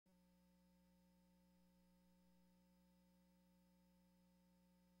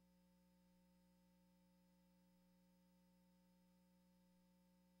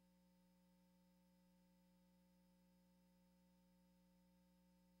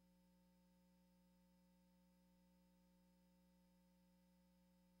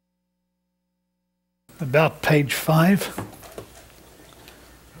about page 5,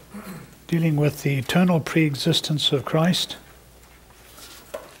 dealing with the eternal pre-existence of Christ.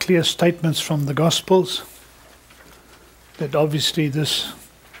 Clear statements from the Gospels that obviously this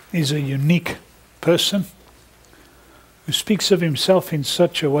is a unique person who speaks of himself in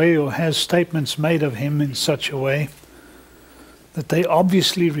such a way, or has statements made of him in such a way, that they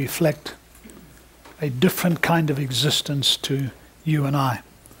obviously reflect a different kind of existence to you and I,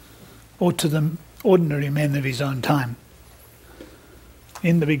 or to the ordinary men of his own time.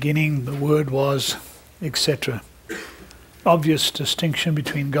 In the beginning, the Word was, etc. Obvious distinction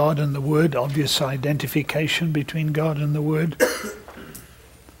between God and the Word, obvious identification between God and the Word,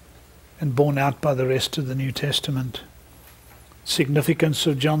 and borne out by the rest of the New Testament. Significance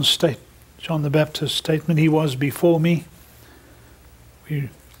of John the Baptist's statement, he was before me, we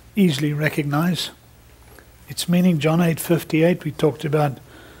easily recognize. Its meaning, John 8:58, we talked about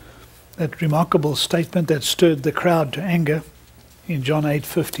that remarkable statement that stirred the crowd to anger in John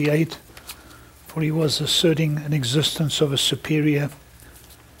 8:58, for he was asserting an existence of a superior,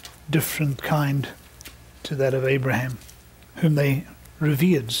 different kind to that of Abraham, whom they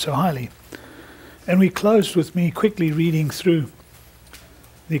revered so highly. And we closed with me quickly reading through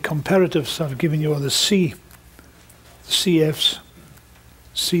the comparatives I've given you, or the CFs,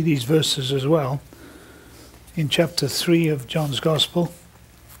 see these verses as well, in chapter 3 of John's Gospel,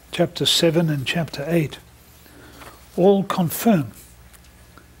 chapter 7 and chapter 8, all confirm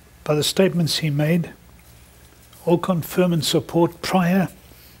by the statements he made, all confirm and support prior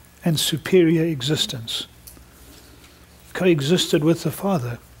and superior existence. Coexisted with the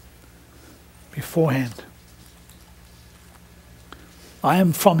Father beforehand. I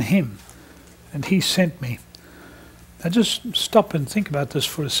am from him, and he sent me. Now just stop and think about this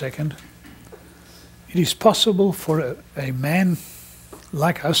for a second. It is possible for a man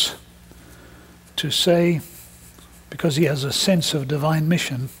like us to say, because he has a sense of divine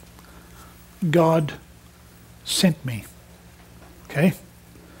mission, God sent me. Okay?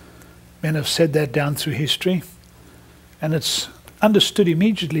 Men have said that down through history, and it's understood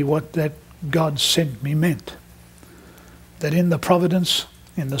immediately what that God sent me meant. That in the providence,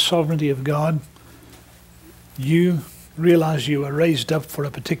 in the sovereignty of God, you realize you were raised up for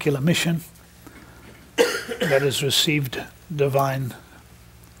a particular mission that has received divine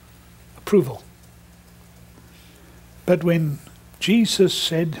approval. But when Jesus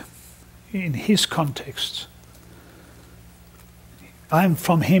said in his context, I am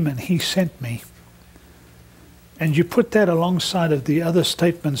from him and he sent me, and you put that alongside of the other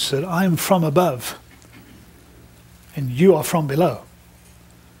statements that I am from above and you are from below.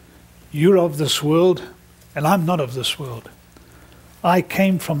 You're of this world and I'm not of this world. I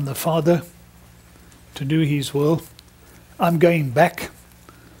came from the Father to do his will. I'm going back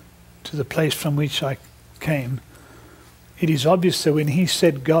to the place from which I came. It is obvious that when he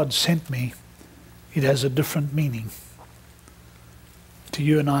said God sent me, it has a different meaning to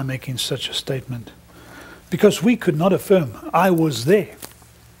you and I making such a statement. Because we could not affirm, I was there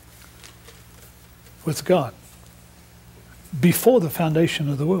with God before the foundation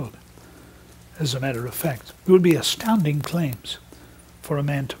of the world. As a matter of fact, it would be astounding claims for a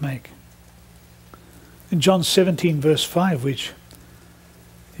man to make. In John 17 verse 5, which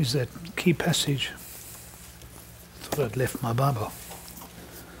is that key passage, thought I'd left my Bible.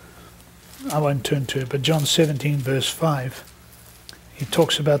 I won't turn to it, but John 17 verse 5, he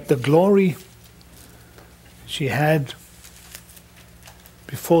talks about the glory she had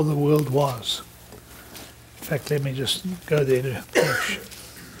before the world was. In fact, let me just go there to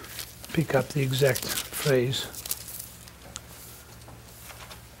pick up the exact phrase.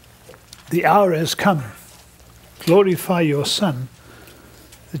 The hour has come. Glorify your Son,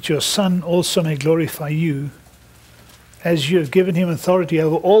 that your Son also may glorify you, as you have given him authority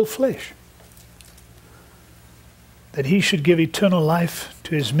over all flesh, that he should give eternal life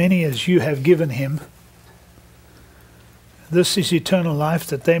to as many as you have given him. This is eternal life,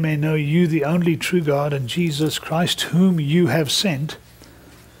 that they may know you, the only true God, and Jesus Christ, whom you have sent.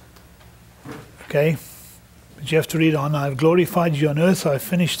 Okay, but you have to read on. I have glorified you on earth. I have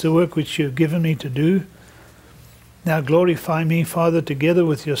finished the work which you have given me to do. Now glorify me, Father, together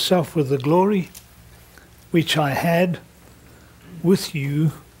with yourself, with the glory which I had with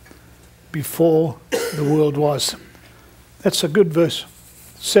you before the world was. That's a good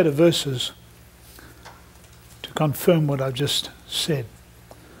set of verses to confirm what I've just said.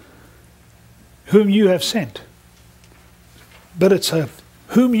 Whom you have sent. But it's a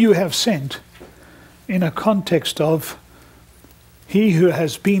whom you have sent in a context of he who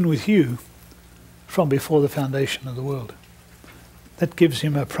has been with you from before the foundation of the world. That gives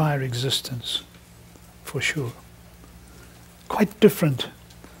him a prior existence. for sure. Quite different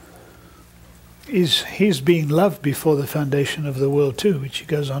is his being loved before the foundation of the world too, which he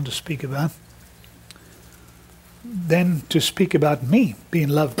goes on to speak about. Then to speak about me being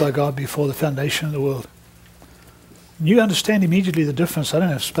loved by God before the foundation of the world. You understand immediately the difference. I don't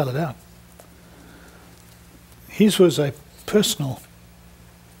have to spell it out. His was a personal,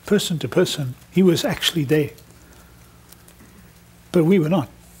 person to person. He was actually there. But we were not.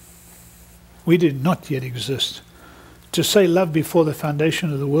 We did not yet exist. To say love before the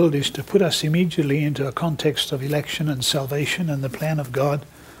foundation of the world is to put us immediately into a context of election and salvation and the plan of God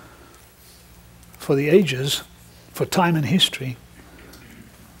for the ages, for time and history,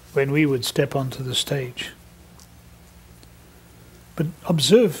 when we would step onto the stage. But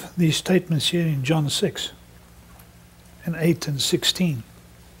observe these statements here in John 6 and 8 and 16.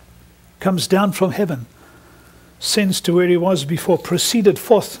 Comes down from heaven, sends to where he was before, proceeded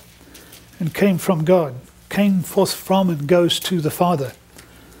forth and came from God, came forth from and goes to the Father.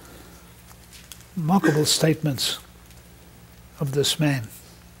 Remarkable statements of this man.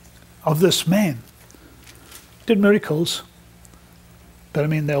 Of this man. Did miracles, but I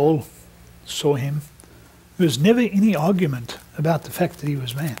mean they all saw him. There was never any argument about the fact that he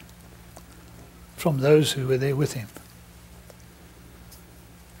was man from those who were there with him.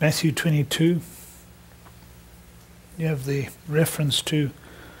 Matthew 22, you have the reference to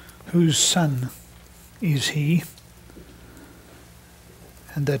whose son is he,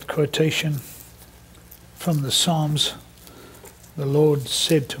 and that quotation from the Psalms, the Lord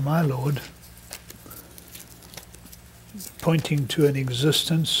said to my Lord, pointing to an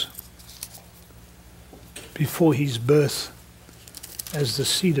existence before his birth as the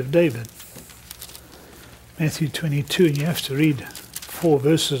seed of David. Matthew 22, and you have to read 4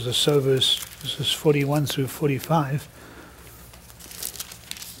 verses or so, verses 41 through 45.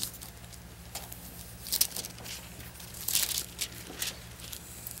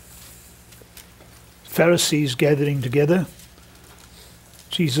 Pharisees gathering together.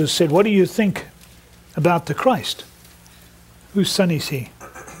 Jesus said, "What do you think about the Christ? Whose son is he?"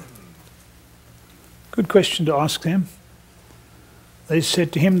 Good question to ask them. They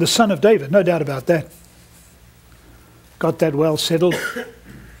said to him, "The son of David." No doubt about that. Got that well settled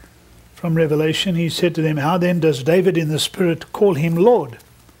from Revelation. He said to them, "How then does David in the Spirit call him Lord?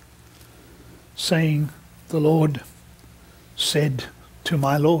 Saying, the Lord said to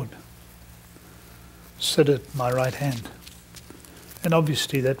my Lord, sit at my right hand." And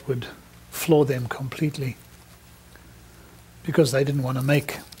obviously that would floor them completely, because they didn't want to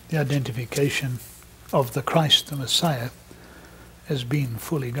make the identification of the Christ, the Messiah, as being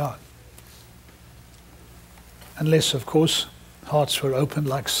fully God. Unless, of course, hearts were opened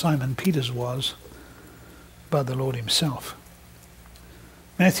like Simon Peter's was by the Lord himself.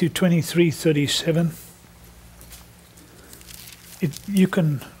 Matthew 23:37. You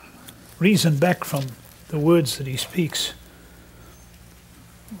can reason back from the words that he speaks.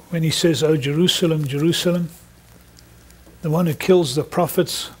 When he says, "O Jerusalem, Jerusalem, the one who kills the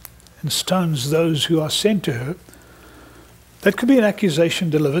prophets and stones those who are sent to her," that could be an accusation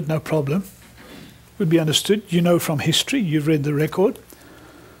delivered, no problem. Would be understood. You know from history, you've read the record.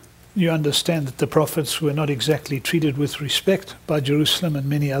 You understand that the prophets were not exactly treated with respect by Jerusalem and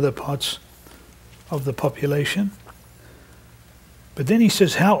many other parts of the population. But then he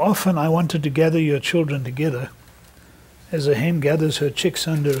says, "How often I wanted to gather your children together, as a hen gathers her chicks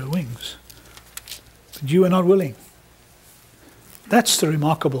under her wings, but you were not willing." That's the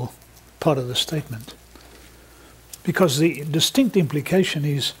remarkable part of the statement. Because the distinct implication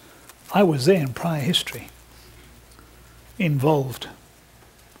is, I was there in prior history, involved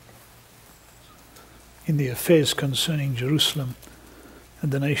in the affairs concerning Jerusalem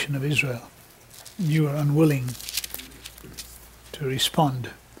and the nation of Israel. You were unwilling to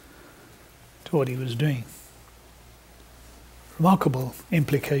respond to what he was doing. Remarkable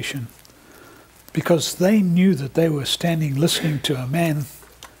implication, because they knew that they were standing listening to a man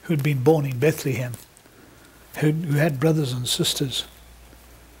who'd been born in Bethlehem, who had brothers and sisters,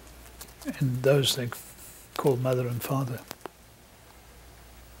 and those they called mother and father.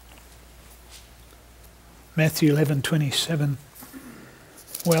 Matthew 11:27,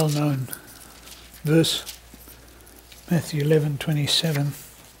 well-known verse. Matthew 11:27.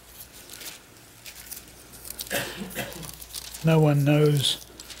 No one knows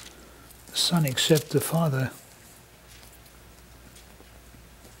the Son except the Father.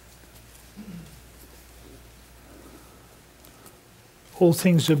 All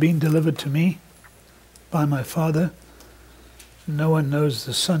things have been delivered to me by my Father. No one knows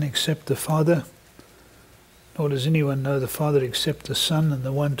the Son except the Father, Nor does anyone know the Father except the Son, and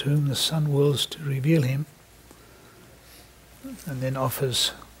the one to whom the Son wills to reveal him. And then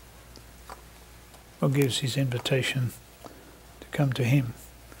offers or gives his invitation to come to him.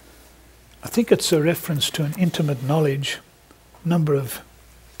 I think it's a reference to an intimate knowledge. A number of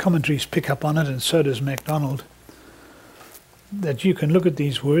commentaries pick up on it, and so does MacDonald, that you can look at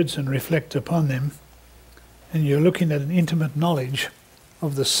these words and reflect upon them, and you're looking at an intimate knowledge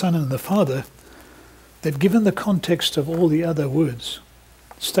of the Son and the Father that, given the context of all the other words,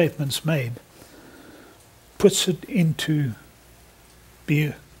 statements made, puts it into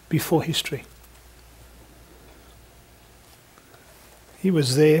before history. He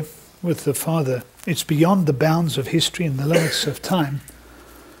was there with the Father. It's beyond the bounds of history and the limits of time.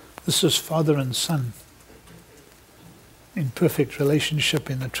 This is Father and Son in perfect relationship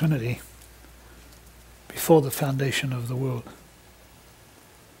in the Trinity before the foundation of the world.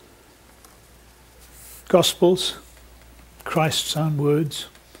 Gospels, Christ's own words,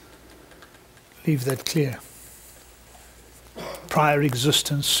 leave that clear. Prior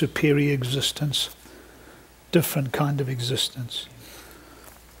existence, superior existence, different kind of existence.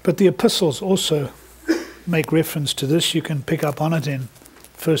 But the epistles also make reference to this. You can pick up on it in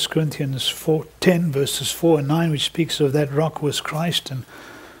 1 Corinthians 10 verses 4 and 9, which speaks of that rock was Christ, and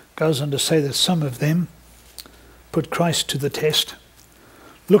goes on to say that some of them put Christ to the test.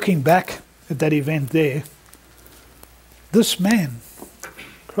 Looking back at that event there, this man,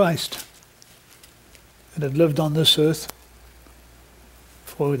 Christ, that had lived on this earth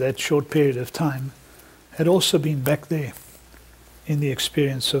for that short period of time, had also been back there in the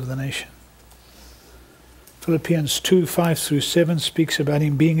experience of the nation. Philippians 2, 5 through 7 speaks about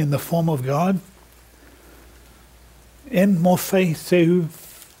him being in the form of God. En morphe theou,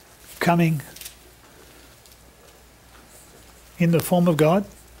 coming in the form of God,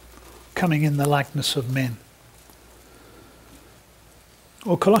 coming in the likeness of men.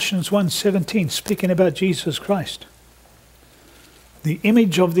 Or Colossians 1:17, speaking about Jesus Christ, the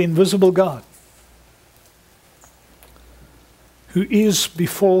image of the invisible God, who is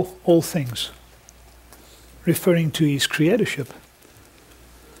before all things, referring to his creatorship.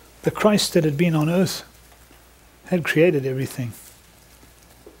 The Christ that had been on earth had created everything.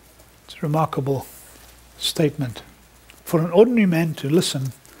 It's a remarkable statement. For an ordinary man to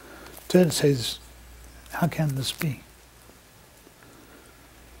listen to it and says, how can this be?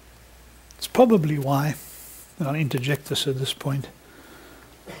 It's probably why, and I'll interject this at this point,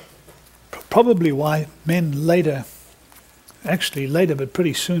 probably why men later, actually later but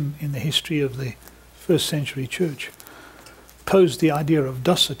pretty soon in the history of the first century church, posed the idea of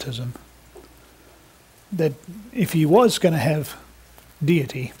Docetism, that if he was going to have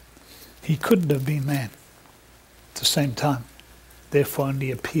deity, he couldn't have been man at the same time, therefore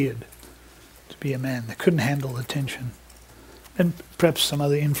only appeared to be a man. They couldn't handle the tension. And perhaps some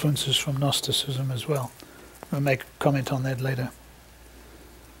other influences from Gnosticism as well. I'll make a comment on that later.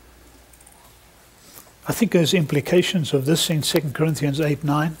 I think there's implications of this in 2 Corinthians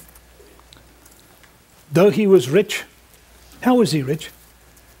 8:9. Though he was rich, how was he rich?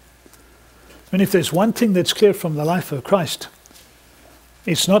 I mean, if there's one thing that's clear from the life of Christ,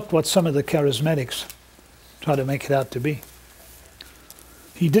 it's not what some of the charismatics try to make it out to be.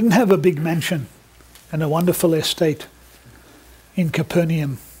 He didn't have a big mansion and a wonderful estate in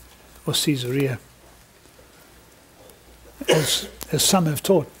Capernaum or Caesarea, as some have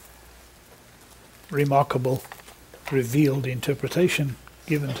taught. Remarkable, revealed interpretation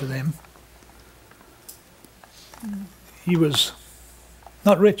given to them. He was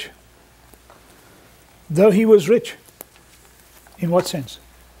not rich. Though he was rich. In what sense?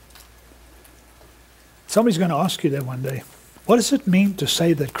 Somebody's going to ask you that one day. What does it mean to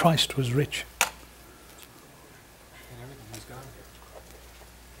say that Christ was rich?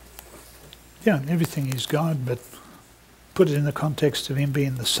 Yeah, in everything he's God, but put it in the context of him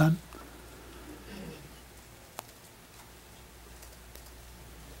being the Son.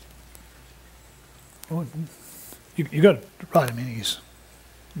 Well, you got it right. I mean, he's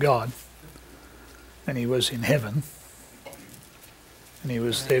God, and he was in heaven, and he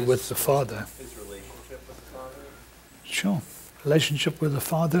was there with the Father. His relationship with the Father? Sure. Relationship with the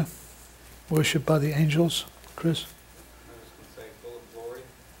Father, worshipped by the angels. Chris? I was going to say full of glory.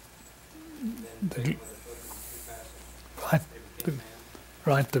 Then Right.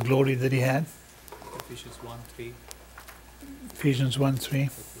 Right, the glory that he had. Ephesians 1:3. Ephesians 1:3.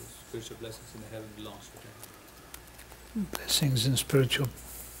 Spiritual blessings in the heaven belongs to him. Blessings and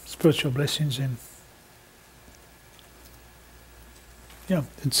spiritual blessings in. Yeah,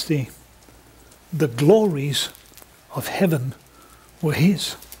 it's the glories of heaven were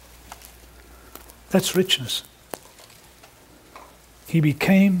his. That's richness. He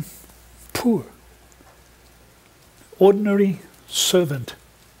became poor, ordinary servant,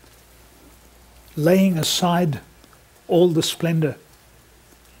 laying aside all the splendor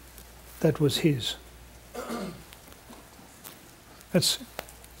that was his. That's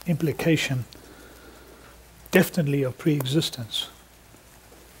implication, definitely of pre-existence.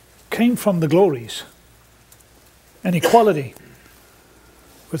 Came from the glories and equality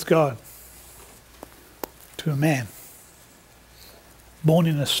with God to a man born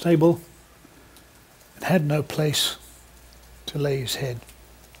in a stable and had no place to lay his head,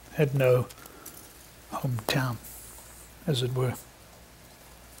 had no hometown, as it were.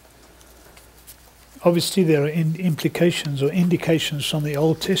 Obviously there are implications or indications from the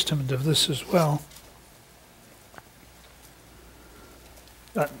Old Testament of this as well.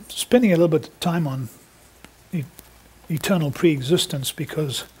 Spending a little bit of time on eternal pre-existence,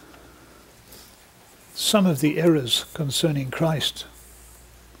 because some of the errors concerning Christ,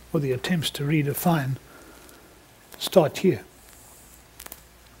 or the attempts to redefine, start here.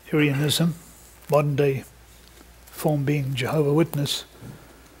 Arianism, modern day form being Jehovah's Witness,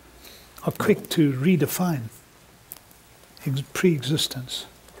 are quick to redefine pre-existence.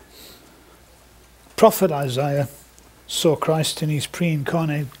 Prophet Isaiah saw Christ in his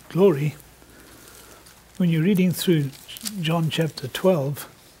pre-incarnate glory. When you're reading through John chapter 12,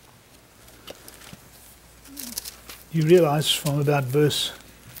 you realize from about verse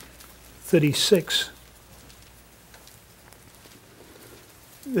 36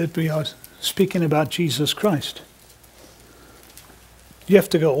 that we are speaking about Jesus Christ. You have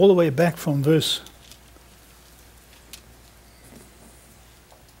to go all the way back from verse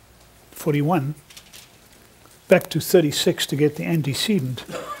 41 back to 36 to get the antecedent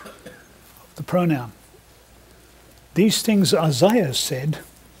of the pronoun. These things Isaiah said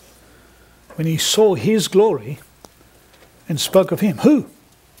when he saw his glory and spoke of him. Who?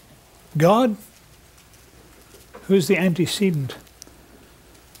 God? Who's the antecedent?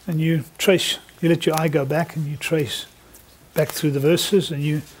 And you let your eye go back and you trace back through the verses, and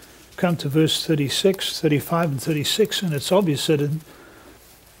you come to verse 36, 35 and 36, and it's obvious that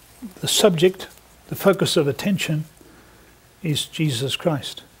the subject, the focus of attention, is Jesus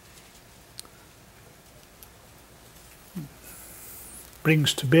Christ.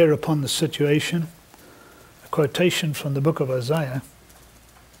 Brings to bear upon the situation a quotation from the book of Isaiah.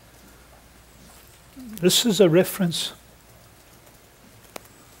 This is a reference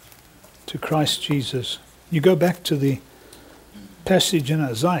to Christ Jesus. You go back to the passage in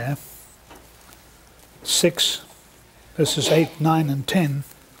Isaiah 6, verses 8, 9 and 10,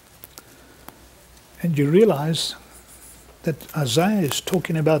 and you realize that Isaiah is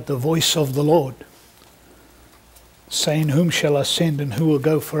talking about the voice of the Lord, saying, whom shall I send and who will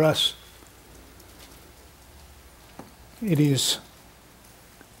go for us? It is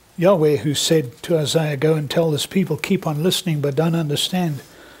Yahweh who said to Isaiah, go and tell this people, keep on listening but don't understand.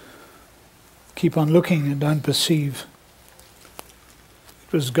 Keep on looking and don't perceive.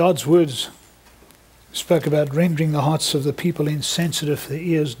 It was God's words. He spoke about rendering the hearts of the people insensitive, the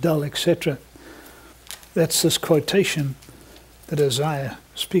ears dull, etc. That's this quotation that Isaiah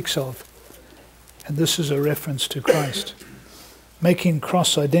speaks of. And this is a reference to Christ, making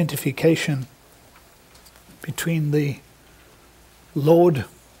cross-identification between the Lord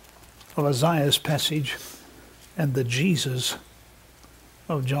of Isaiah's passage and the Jesus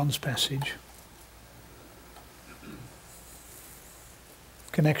of John's passage.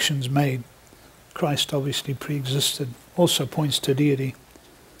 Connections made. Christ obviously pre-existed, also points to deity.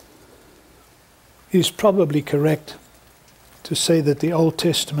 It is probably correct to say that the Old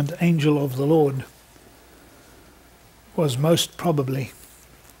Testament angel of the Lord was most probably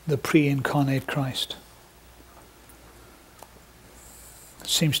the pre-incarnate Christ. It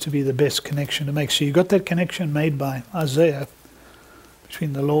seems to be the best connection to make. So you got that connection made by Isaiah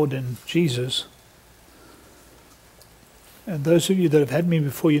between the Lord and Jesus. And those of you that have had me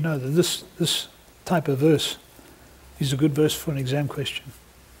before, you know that this type of verse is a good verse for an exam question,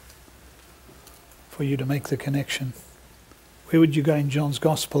 for you to make the connection. Where would you go in John's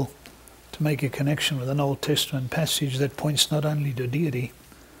Gospel to make a connection with an Old Testament passage that points not only to deity,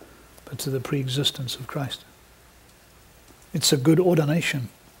 but to the pre-existence of Christ? It's a good ordination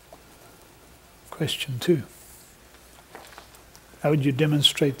question too. How would you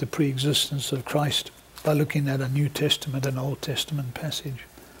demonstrate the pre-existence of Christ? By looking at a New Testament and Old Testament passage.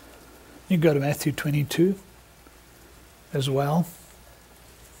 You go to Matthew 22 as well.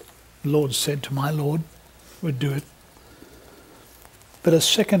 The Lord said to my Lord would do it. But a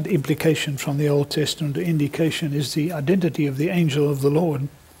second implication from the Old Testament indication is the identity of the angel of the Lord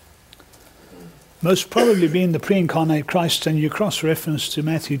most probably being the pre-incarnate Christ, and you cross-reference to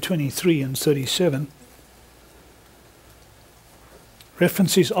Matthew 23 and 37.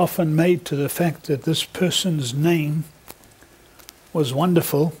 Reference is often made to the fact that this person's name was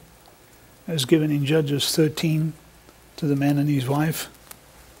wonderful, as given in Judges 13 to the man and his wife.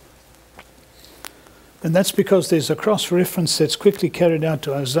 And that's because there's a cross-reference that's quickly carried out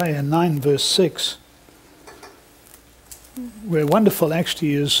to Isaiah 9 verse 6, where wonderful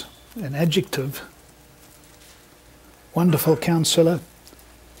actually is an adjective. Wonderful Counselor,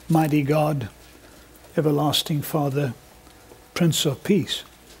 Mighty God, Everlasting Father, Prince of Peace.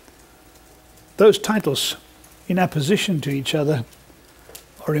 Those titles, in opposition to each other,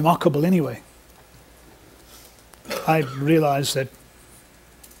 are remarkable anyway. I realize that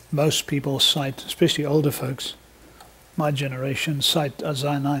most people cite, especially older folks, my generation, cite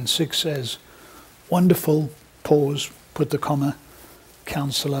Isaiah 9:6 as wonderful, pause, put the comma,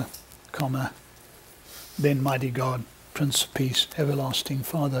 Counselor, comma, then Mighty God, Prince of Peace, Everlasting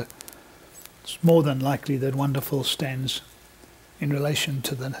Father. It's more than likely that wonderful stands in relation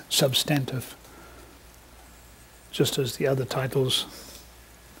to the substantive, just as the other titles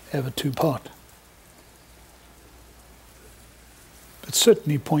have a two-part. It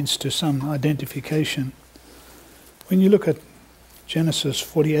certainly points to some identification. When you look at Genesis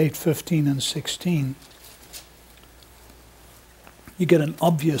 48:15 and 16, you get an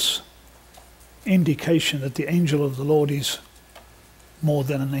obvious indication that the angel of the Lord is more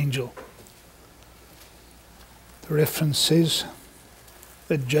than an angel. The reference says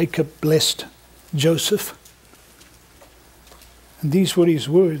that Jacob blessed Joseph, and these were his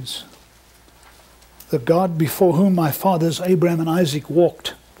words: "The God before whom my fathers Abraham and Isaac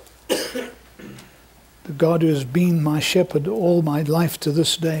walked, the God who has been my shepherd all my life to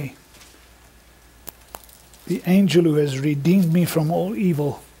this day, the angel who has redeemed me from all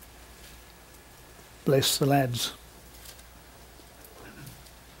evil, bless the lads."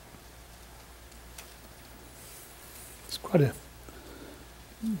 It's quite a...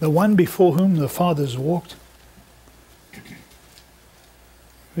 The one before whom the fathers walked,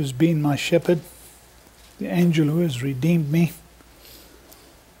 who has been my shepherd, the angel who has redeemed me,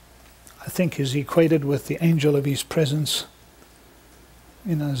 I think is equated with the angel of his presence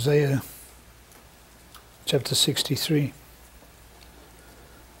in Isaiah chapter 63.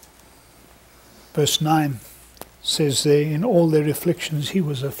 Verse 9 says there, "In all their afflictions he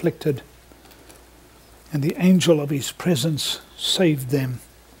was afflicted, and the angel of his presence saved them.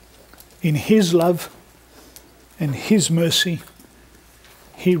 In his love and his mercy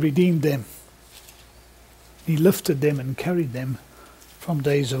he redeemed them. He lifted them and carried them from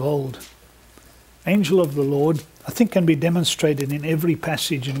days of old." Angel of the Lord, I think, can be demonstrated in every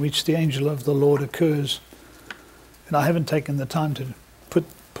passage in which the angel of the Lord occurs. And I haven't taken the time to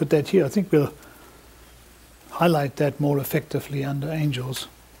put that here. I think we'll highlight that more effectively under angels.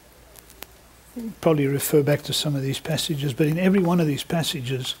 Probably refer back to some of these passages, but in every one of these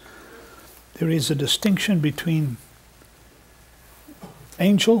passages there is a distinction between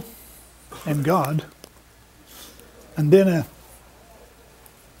angel and God, and then a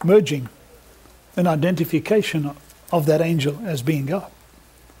merging, an identification of that angel as being God.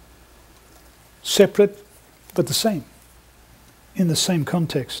 Separate but the same, in the same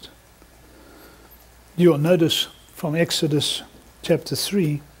context. You'll notice from Exodus chapter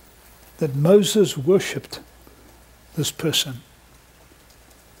 3 that Moses worshipped this person.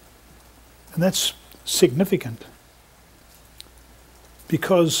 And that's significant,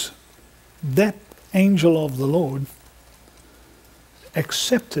 because that angel of the Lord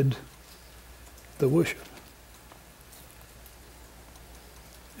accepted the worship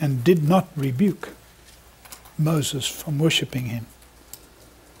and did not rebuke Moses from worshiping him.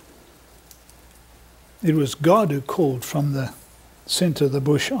 It was God who called from the center of the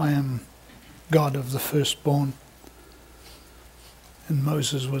bush, "I am God of the firstborn." And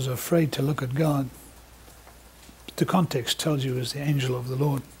Moses was afraid to look at God. But the context tells you it was the angel of the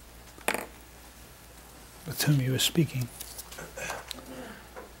Lord with whom he was speaking.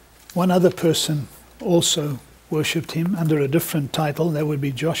 One other person also worshipped him under a different title. That would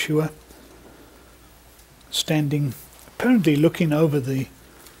be Joshua, standing, apparently looking over the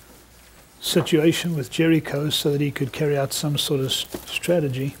situation with Jericho so that he could carry out some sort of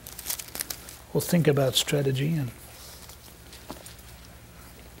strategy or think about strategy. And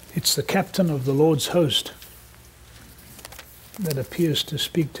it's the captain of the Lord's host that appears to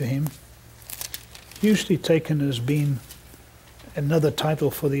speak to him, usually taken as being another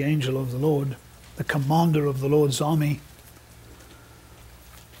title for the angel of the Lord. The commander of the Lord's army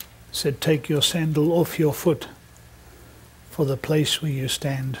said, "Take your sandal off your foot, for the place where you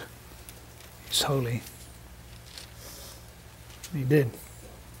stand He's holy. He did.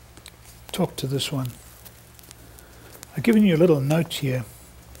 Talk to this one. I've given you a little note here,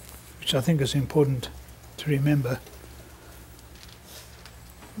 which I think is important to remember.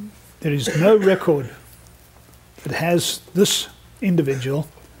 There is no record that has this individual,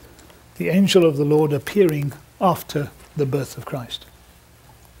 the angel of the Lord, appearing after the birth of Christ.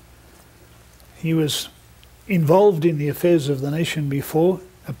 He was involved in the affairs of the nation before,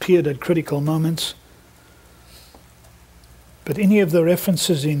 appeared at critical moments, but any of the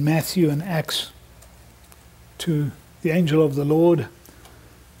references in Matthew and Acts to the angel of the Lord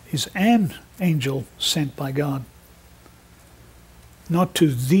is an angel sent by God, not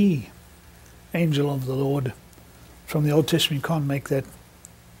to the angel of the Lord. From the Old Testament, you can't make that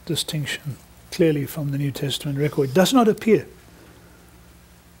distinction clearly from the New Testament record. It does not appear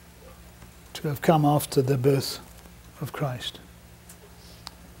to have come after the birth of Christ.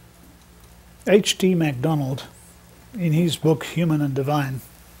 H.D. MacDonald, in his book Human and Divine,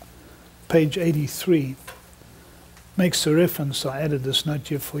 page 83, makes a reference, I added this note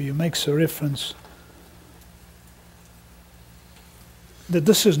here for you, makes a reference that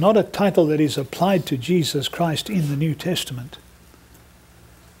this is not a title that is applied to Jesus Christ in the New Testament,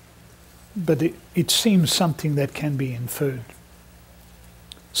 but it seems something that can be inferred.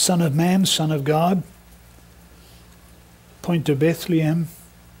 Son of Man, Son of God, point to Bethlehem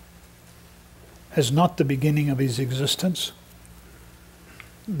as not the beginning of his existence.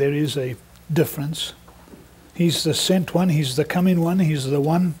 There is a difference. He's the sent one, he's the coming one, he's the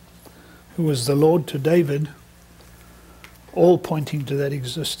one who was the Lord to David, all pointing to that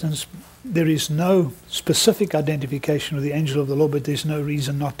existence. There is no specific identification with the angel of the Lord, but there's no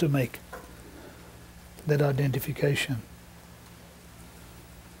reason not to make that identification.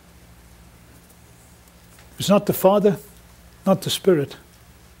 It's not the Father, not the Spirit,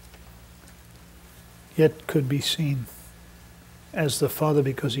 yet could be seen as the Father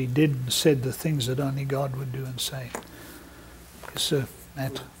because he did and said the things that only God would do and say. Yes, sir.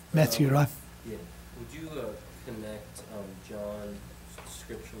 Matthew, right? Yeah. Would you connect John's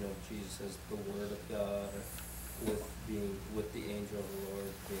description of Jesus as the Word of God with the angel of the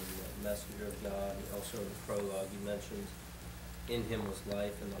Lord being the messenger of God? And also in the prologue you mentioned, in him was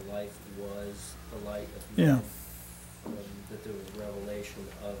life, and the life was the light of men. Yeah. That there was revelation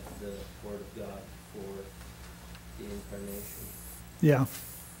of the Word of God for the incarnation. Yeah.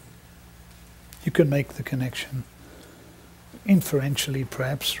 You can make the connection inferentially,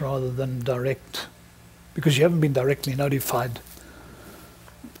 perhaps, rather than direct, because you haven't been directly notified,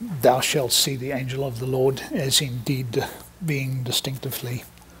 thou shalt see the angel of the Lord, as indeed being distinctively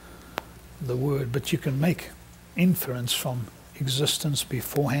the Word. But you can make inference from existence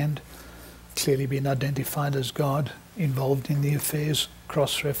beforehand, clearly being identified as God, involved in the affairs,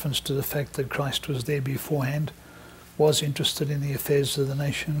 cross-reference to the fact that Christ was there beforehand, was interested in the affairs of the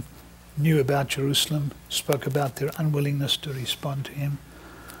nation, knew about Jerusalem, spoke about their unwillingness to respond to him.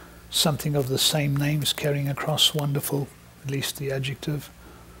 Something of the same names carrying across, wonderful, at least the adjective,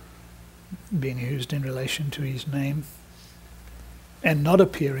 being used in relation to his name, and not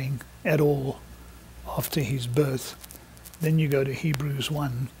appearing at all after his birth. Then you go to Hebrews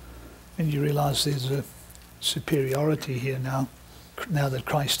 1 and you realize there's a superiority here now that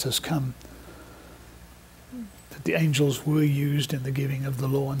Christ has come, that the angels were used in the giving of the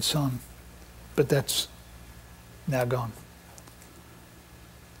law and so on, but that's now gone.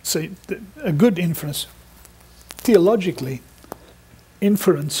 So a good inference, theologically,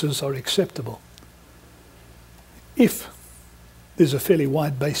 inferences are acceptable if there's a fairly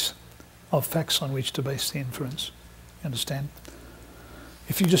wide base of facts on which to base the inference. You understand?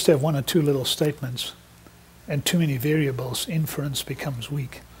 If you just have one or two little statements and too many variables, inference becomes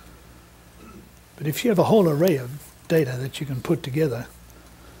weak. But if you have a whole array of data that you can put together,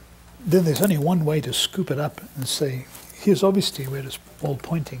 then there's only one way to scoop it up and say, here's obviously where it's all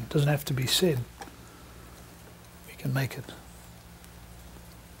pointing. It doesn't have to be said. We can make it.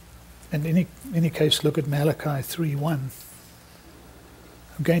 And in any case, look at Malachi 3:1.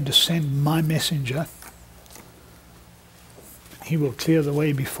 I'm going to send my messenger. He will clear the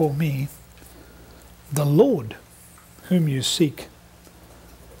way before me. The Lord whom you seek,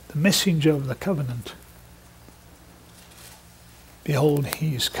 the messenger of the covenant. Behold,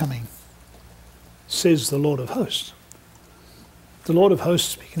 he is coming, says the Lord of hosts. The Lord of hosts,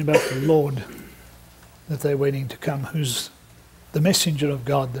 speaking about the Lord that they're waiting to come, who's the messenger of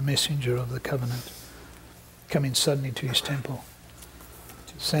God, the messenger of the covenant, coming suddenly to his temple.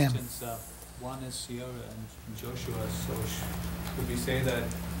 Sam. One is here and Joshua, so could we say that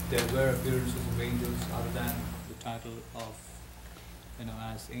there were appearances of angels other than the title of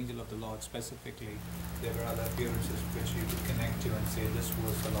as angel of the Lord specifically, there were other appearances which you could connect to and say this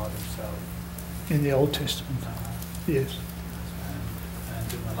was the Lord himself. In the Old Testament, yes.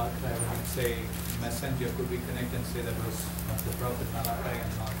 And in Malachi, we can say messenger, could we connect and say that was not the prophet Malachi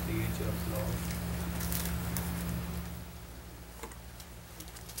and not the angel of the Lord?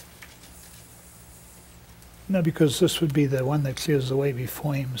 No, because this would be the one that clears the way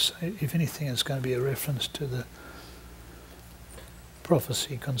before him. So if anything, it's going to be a reference to the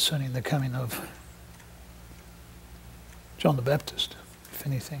prophecy concerning the coming of John the Baptist, if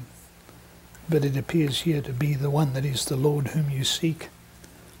anything. But it appears here to be the one that is the Lord whom you seek,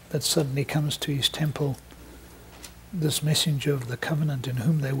 that suddenly comes to his temple, this messenger of the covenant in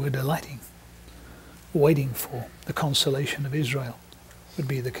whom they were delighting, waiting for the consolation of Israel, would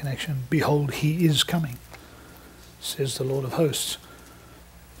be the connection. Behold, he is coming, says the Lord of hosts.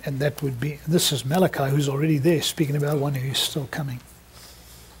 And that would be, this is Malachi who's already there, speaking about one who is still coming.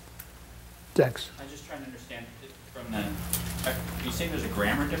 Dax. I'm just trying to understand it from the, are you saying there's a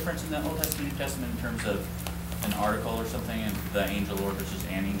grammar difference in the Old Testament and New Testament in terms of an article or something, and the angel of the Lord versus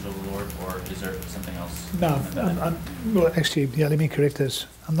an angel of the Lord, or is there something else? No, well, actually, yeah, let me correct this.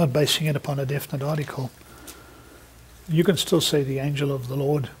 I'm not basing it upon a definite article. You can still say the angel of the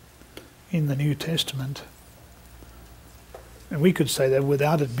Lord in the New Testament. And we could say that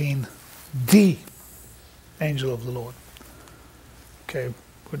without it being the angel of the Lord. Okay,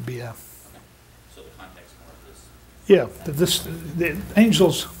 would be a... So the context more of this. Yeah, the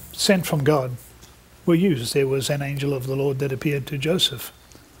angels sent from God were used. There was an angel of the Lord that appeared to Joseph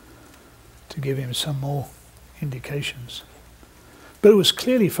to give him some more indications. But it was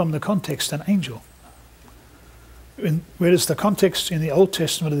clearly from the context an angel. Whereas the context in the Old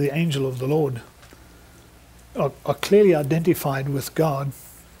Testament of the angel of the Lord are clearly identified with God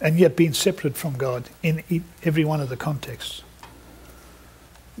and yet being separate from God in every one of the contexts.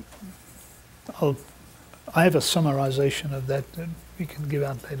 I have a summarization of that we can give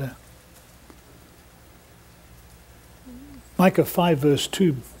out later. Micah 5 verse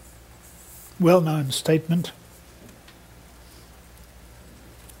 2, well-known statement,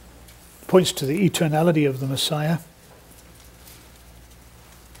 points to the eternality of the Messiah.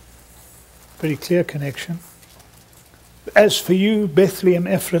 Very clear connection. As for you, Bethlehem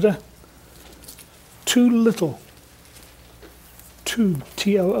Ephratah, too little,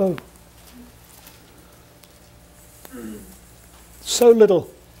 T-O-O, so little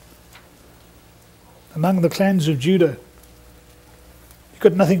among the clans of Judah. You've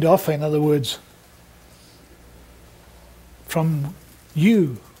got nothing to offer, in other words. From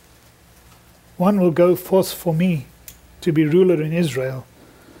you, one will go forth for me to be ruler in Israel.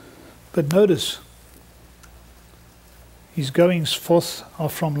 But notice, his goings forth are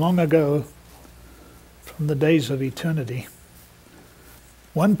from long ago, from the days of eternity.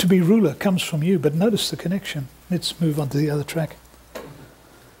 One to be ruler comes from you, but notice the connection. Let's move on to the other track.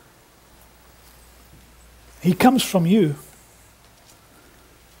 He comes from you,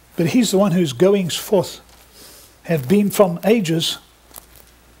 but he's the one whose goings forth have been from ages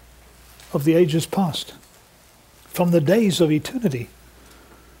of the ages past, from the days of eternity.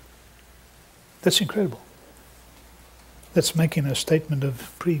 That's incredible. That's making a statement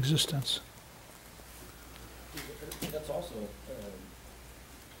of pre-existence. That's also,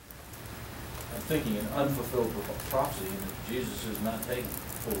 I'm thinking, an unfulfilled prophecy, and that Jesus is not taking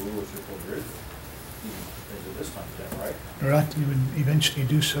full rulership over Israel, even as of this time, is that right? Right, he would eventually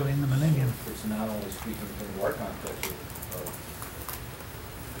do so in the millennium. It's not only speaking from our context of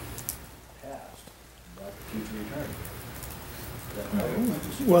past, but the future eternity. Is that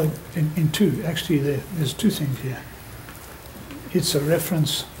right? Well, in two, actually there's two things here. It's a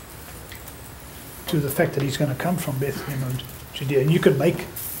reference to the fact that he's going to come from Bethlehem of Judea. And you could make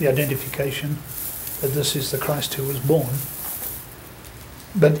the identification that this is the Christ who was born.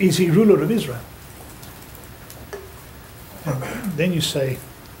 But is he ruler of Israel? And then you say,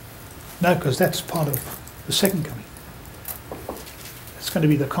 no, because that's part of the second coming. It's going to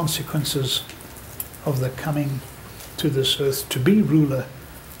be the consequences of the coming to this earth to be ruler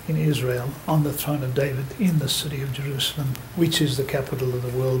in Israel on the throne of David in the city of Jerusalem, which is the capital of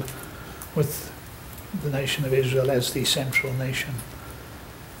the world, with the nation of Israel as the central nation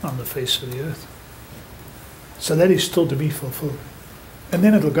on the face of the earth. So that is still to be fulfilled. And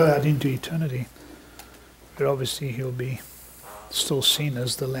then it'll go out into eternity, where obviously he'll be still seen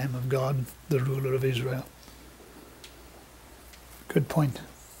as the Lamb of God, the ruler of Israel. Good point.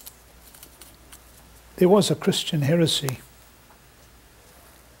 There was a Christian heresy,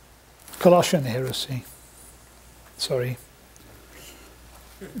 Colossian heresy. Sorry.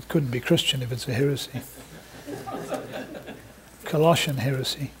 It couldn't be Christian if it's a heresy. Colossian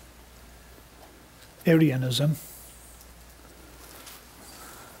heresy, Arianism,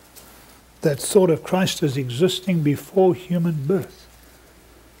 that thought of Christ as existing before human birth,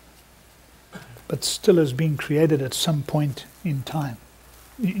 but still as being created at some point in time.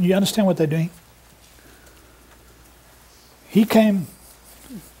 You understand what they're doing? He came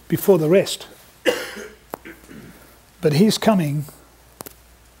before the rest, but his coming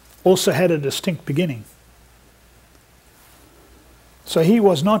also had a distinct beginning. So he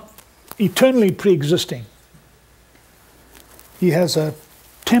was not eternally pre-existing. He has a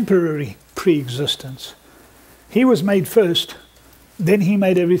temporary pre-existence. He was made first, then he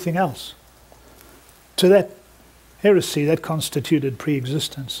made everything else. To that heresy, that constituted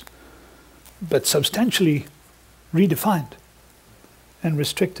pre-existence, but substantially redefined and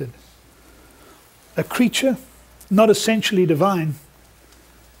restricted. A creature, not essentially divine,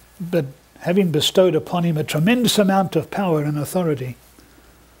 but having bestowed upon him a tremendous amount of power and authority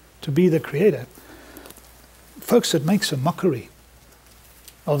to be the creator. Folks, it makes a mockery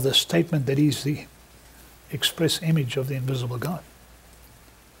of the statement that he's the express image of the invisible God.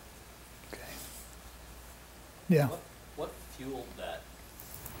 Okay. Yeah. What fueled that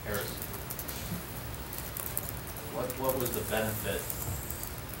heresy? What was the benefit?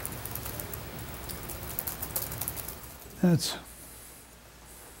 It's,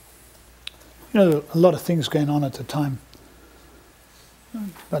 you know, a lot of things going on at the time.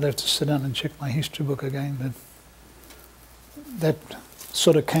 I'd have to sit down and check my history book again, but that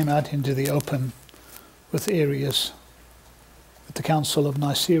sort of came out into the open with Arius at the Council of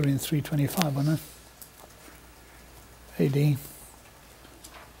Nicaea in 325, wasn't it? AD.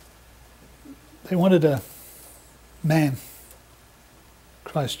 They wanted a man,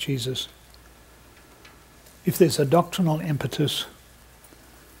 Christ Jesus. If there's a doctrinal impetus,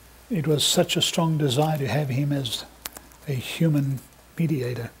 it was such a strong desire to have him as a human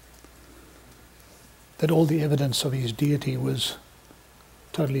mediator that all the evidence of his deity was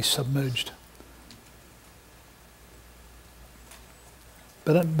totally submerged.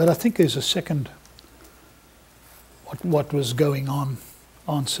 But I think there's a second what was going on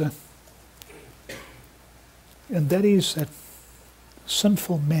answer, and that is that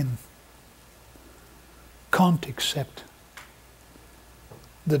sinful men can't accept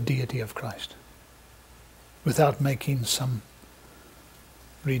the deity of Christ without making some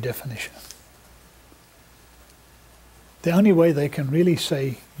redefinition. The only way they can really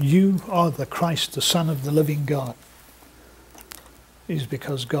say, you are the Christ, the Son of the living God, is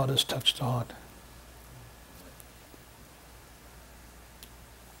because God has touched the heart.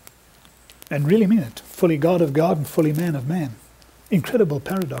 And really mean it. Fully God of God and fully man of man. Incredible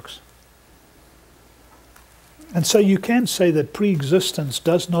paradox. And so you can say that pre-existence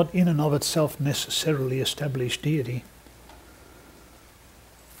does not in and of itself necessarily establish deity.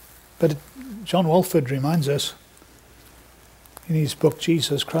 But John Walford reminds us in his book,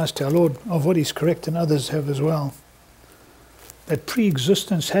 Jesus Christ our Lord, of what is correct and others have as well, that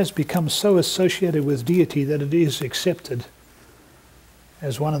pre-existence has become so associated with deity that it is accepted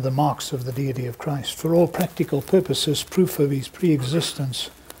as one of the marks of the deity of Christ. For all practical purposes, proof of his pre-existence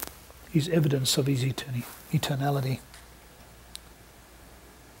is evidence of his eternality.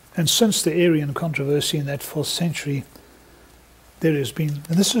 And since the Arian controversy in that 4th century, there has been,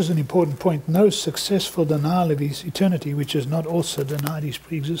 and this is an important point, no successful denial of his eternity which has not also denied his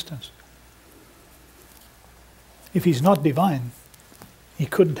pre-existence. If he's not divine, he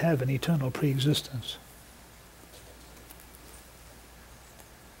couldn't have an eternal pre-existence.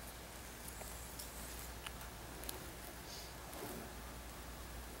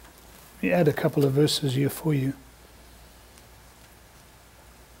 Let me add a couple of verses here for you.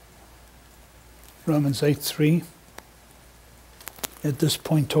 Romans 8:3. At this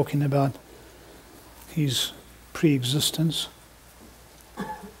point talking about his pre-existence.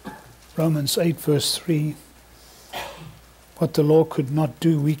 Romans 8 verse 3. What the law could not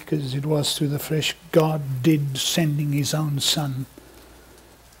do, weak as it was through the flesh, God did, sending his own Son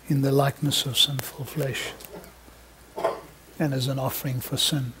in the likeness of sinful flesh and as an offering for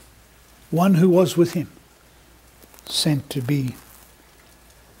sin. One who was with him, sent to be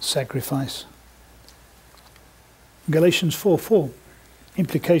sacrifice. Galatians 4:4,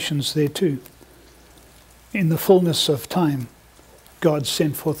 implications there too. In the fullness of time, God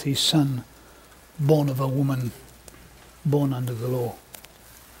sent forth his Son, born of a woman, born under the law.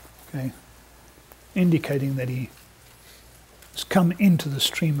 Okay? Indicating that he has come into the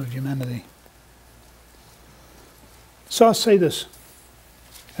stream of humanity. So I'll say this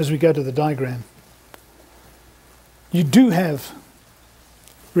as we go to the diagram. You do have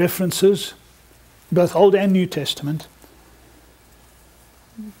references, both Old and New Testament,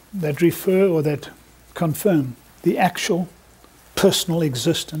 that refer or that confirm the actual personal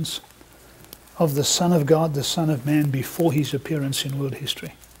existence of the Son of God, the Son of Man, before his appearance in world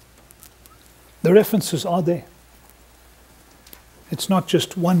history. The references are there. It's not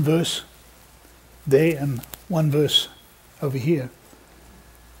just one verse there and one verse over here.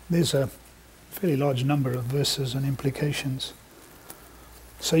 There's a fairly large number of verses and implications.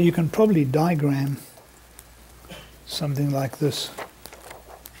 So you can probably diagram something like this.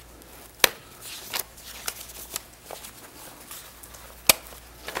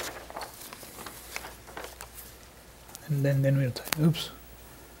 And then we'll take,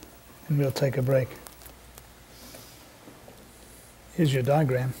 and we'll take a break. Here's your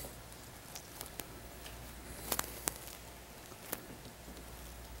diagram.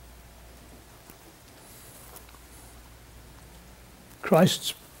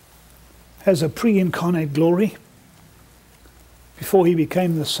 Christ has a pre-incarnate glory before he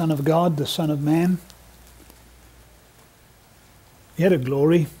became the Son of God, the Son of Man. He had a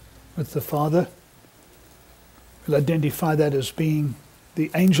glory with the Father. We'll identify that as being the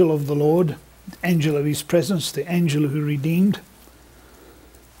angel of the Lord, the angel of his presence, the angel who redeemed,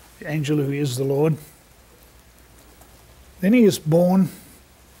 the angel who is the Lord. Then he is born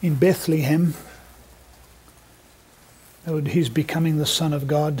in Bethlehem. He's becoming the Son of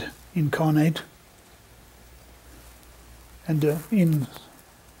God incarnate. And in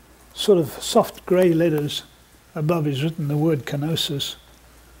sort of soft grey letters above is written the word kenosis.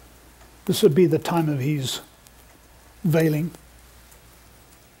 This would be the time of his veiling,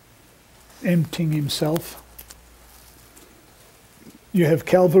 emptying himself. You have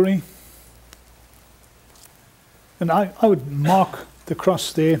Calvary. And I would mark the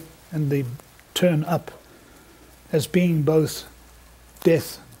cross there and the turn up as being both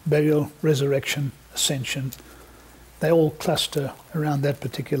death, burial, resurrection, ascension. They all cluster around that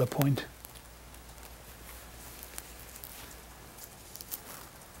particular point.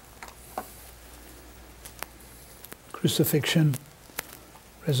 Crucifixion,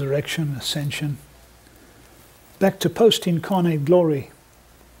 resurrection, ascension. Back to post-incarnate glory.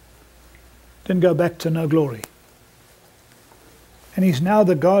 Then go back to no glory. And he's now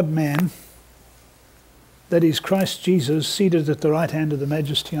the God-man, that is Christ Jesus, seated at the right hand of the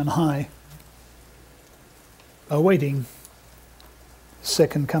Majesty on high, awaiting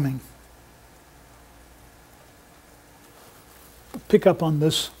second coming. Pick up on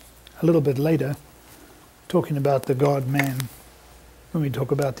this a little bit later, talking about the God-man, when we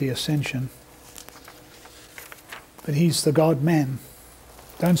talk about the ascension. But he's the God-man.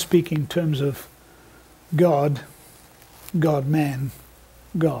 Don't speak in terms of God, God-man,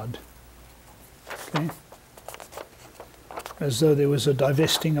 God. Okay? As though there was a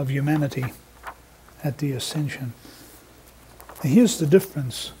divesting of humanity at the ascension. Here's the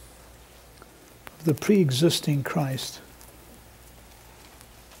difference of the pre-existing Christ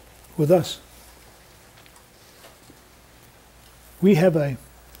with us. We have a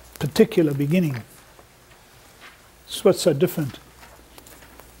particular beginning. That's what's so different.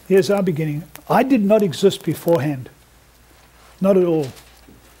 Here's our beginning. I did not exist beforehand. Not at all.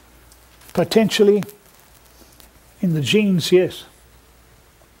 Potentially, in the genes, yes.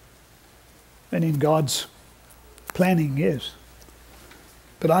 And in God's planning, yes.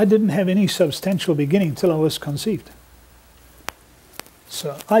 But I didn't have any substantial beginning till I was conceived.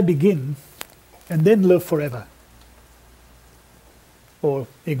 So I begin and then live forever. Or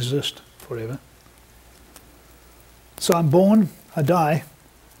exist forever. So I'm born, I die,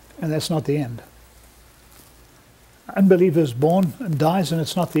 and that's not the end. Unbeliever is born and dies, and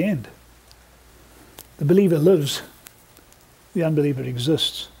it's not the end. The believer lives, the unbeliever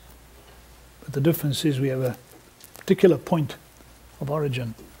exists. But the difference is we have a particular point of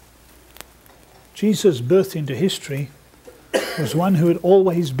origin. Jesus' birth into history was one who had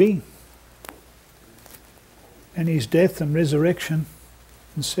always been. And his death and resurrection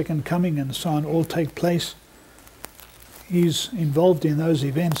and second coming and so on all take place. He's involved in those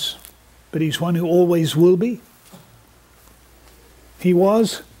events, but he's one who always will be. He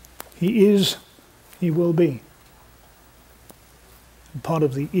was, he is, he will be. And part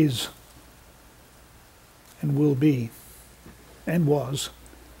of the is and will be and was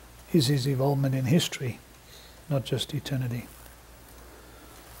is his involvement in history, not just eternity.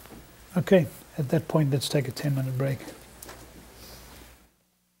 Okay, at that point, let's take a 10-minute break.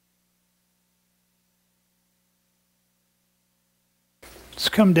 Let's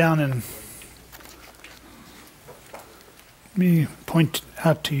come down and let me point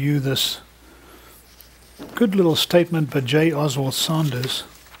out to you this good little statement by J. Oswald Sanders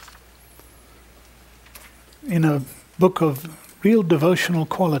in a book of real devotional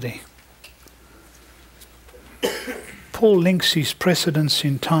quality. Paul links his precedence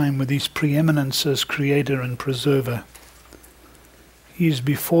in time with his preeminence as creator and preserver. He is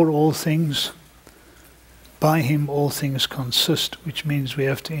before all things. By him all things consist, which means we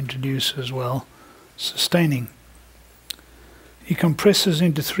have to introduce as well sustaining. He compresses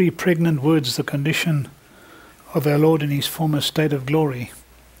into 3 pregnant words the condition of our Lord in his former state of glory.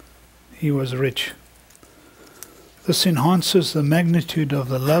 He was rich. This enhances the magnitude of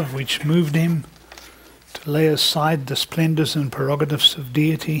the love which moved him to lay aside the splendors and prerogatives of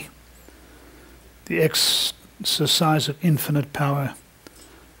deity, the exercise of infinite power,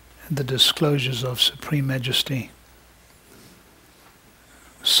 and the disclosures of supreme majesty.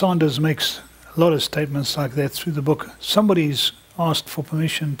 Saunders makes a lot of statements like that through the book. Somebody's asked for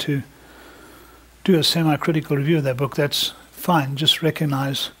permission to do a semi-critical review of that book. That's fine. Just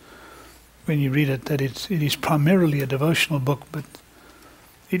recognize when you read it that it is primarily a devotional book, but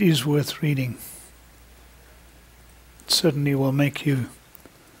it is worth reading. It certainly will make you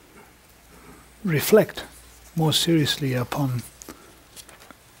reflect more seriously upon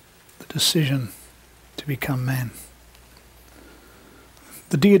the decision to become man.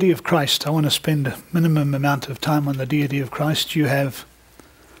 The deity of Christ. I want to spend a minimum amount of time on the deity of Christ. You have,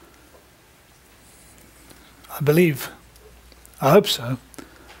 I believe, I hope so,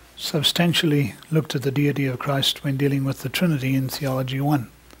 substantially looked at the deity of Christ when dealing with the Trinity in Theology 1.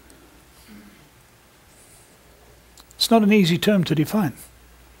 It's not an easy term to define.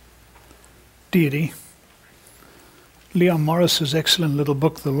 Deity. Leon Morris's excellent little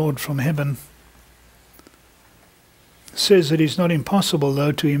book, The Lord from Heaven, says it is not impossible,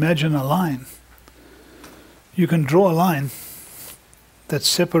 though, to imagine a line. You can draw a line that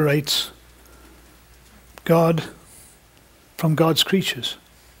separates God from God's creatures.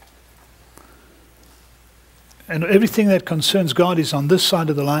 And everything that concerns God is on this side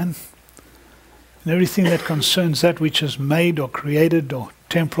of the line, and everything that concerns that which is made or created or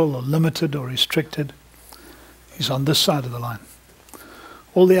temporal or limited or restricted is on this side of the line.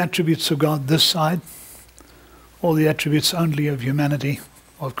 All the attributes of God this side, all the attributes only of humanity,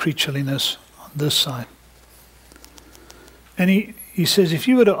 of creatureliness on this side. And he says, if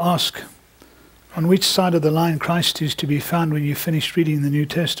you were to ask on which side of the line Christ is to be found when you finish reading the New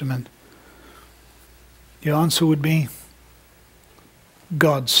Testament, your answer would be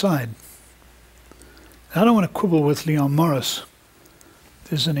God's side. I don't want to quibble with Leon Morris.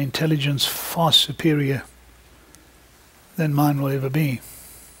 There's an intelligence far superior than mine will ever be.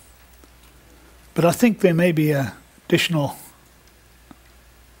 But I think there may be an additional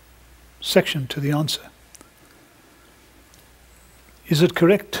section to the answer. Is it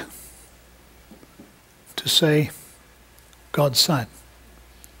correct to say God's side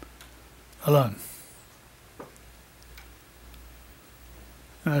alone?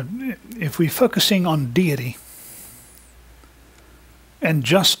 If we're focusing on deity, and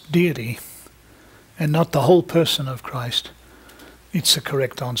just deity, and not the whole person of Christ, it's a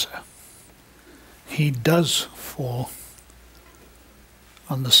correct answer. He does fall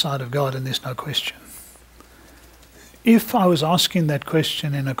on the side of God, and there's no question. If I was asking that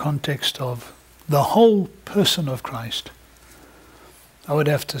question in a context of the whole person of Christ, I would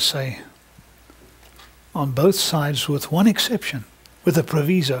have to say on both sides, with one exception, with a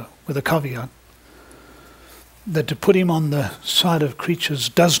proviso, with a caveat, that to put him on the side of creatures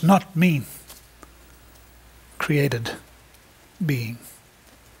does not mean created being.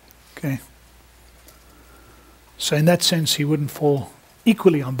 Okay? So in that sense, he wouldn't fall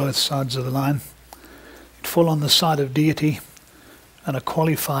equally on both sides of the line. He'd fall on the side of deity and a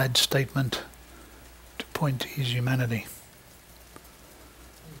qualified statement to point to his humanity.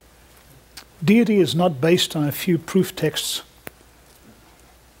 Deity is not based on a few proof texts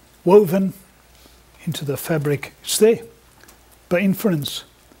woven into the fabric. It's there, by inference,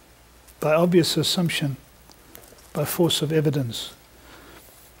 by obvious assumption, by force of evidence.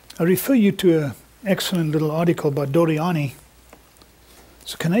 I refer you to an excellent little article by Doriani.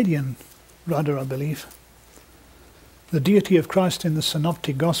 It's a Canadian writer, I believe. The Deity of Christ in the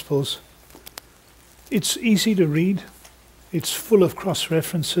Synoptic Gospels. It's easy to read. It's full of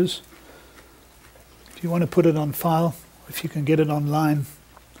cross-references. If you want to put it on file, if you can get it online,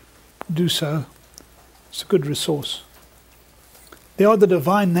 do so. It's a good resource. They are the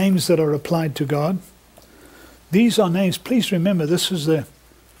divine names that are applied to God. These are names. Please remember, this is the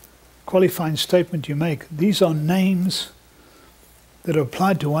qualifying statement you make. These are names that are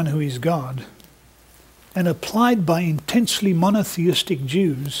applied to one who is God, and applied by intensely monotheistic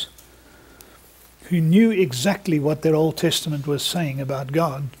Jews who knew exactly what their Old Testament was saying about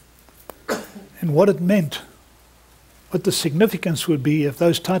God and what it meant what the significance would be if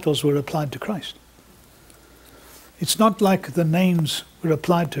those titles were applied to Christ. It's not like the names were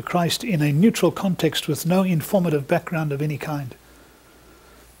applied to Christ in a neutral context with no informative background of any kind.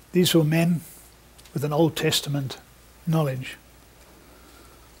 These were men with an Old Testament knowledge.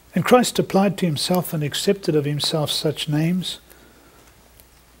 And Christ applied to himself and accepted of himself such names: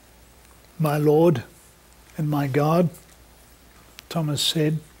 my Lord and my God, Thomas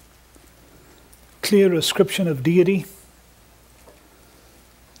said. Clear ascription of deity.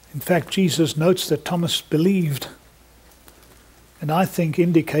 In fact, Jesus notes that Thomas believed, and I think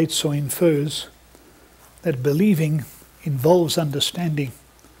indicates or infers that believing involves understanding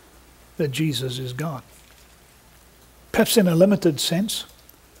that Jesus is God. Perhaps in a limited sense,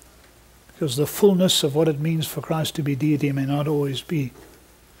 because the fullness of what it means for Christ to be deity may not always be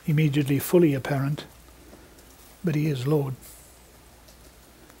immediately fully apparent, but he is Lord.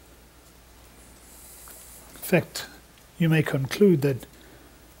 In fact, you may conclude that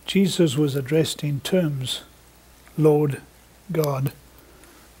Jesus was addressed in terms, Lord, God,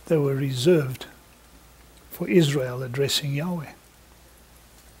 that were reserved for Israel addressing Yahweh.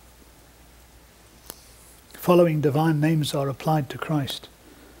 Following divine names are applied to Christ.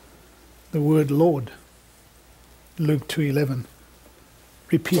 The word Lord, Luke 2:11,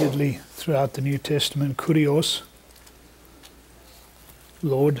 repeatedly throughout the New Testament, kurios,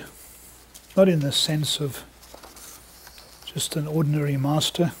 Lord, not in the sense of just an ordinary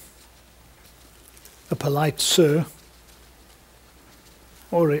master, a polite sir,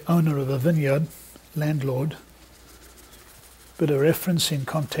 or an owner of a vineyard, landlord, but a reference in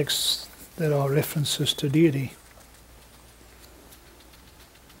contexts that are references to deity.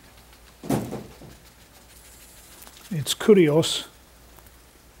 It's kurios,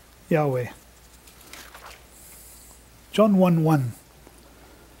 Yahweh. John 1:1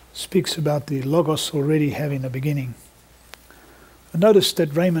 speaks about the Logos already having a beginning. Notice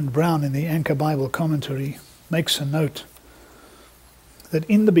that Raymond Brown in the Anchor Bible Commentary makes a note that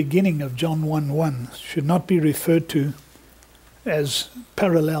in the beginning of John 1:1 should not be referred to as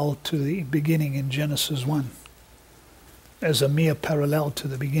parallel to the beginning in Genesis 1, as a mere parallel to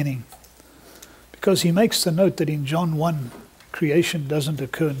the beginning. Because he makes the note that in John 1, creation doesn't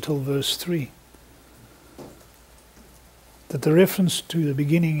occur until verse 3. That the reference to the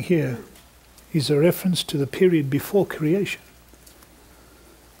beginning here is a reference to the period before creation.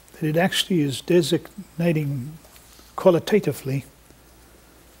 That it actually is designating qualitatively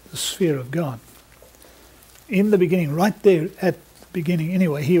the sphere of God. In the beginning, right there at the beginning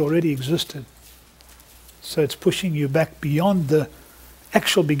anyway, he already existed. So it's pushing you back beyond the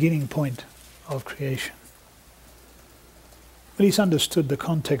actual beginning point of creation. But he's understood the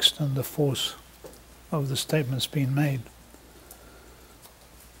context and the force of the statements being made.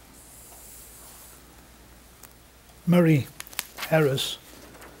 Murray Harris,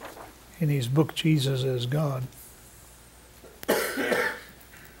 in his book Jesus as God,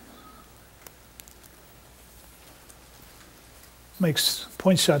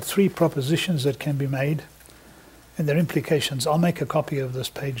 points out three propositions that can be made and their implications. I'll make a copy of this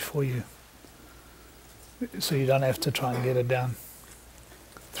page for you, so you don't have to try and get it down.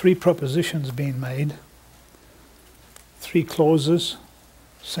 Three propositions being made, three clauses,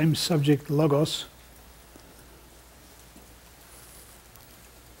 same subject, logos.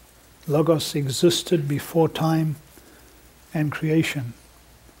 Logos existed before time and creation.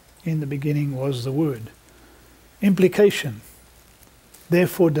 In the beginning was the Word. Implication,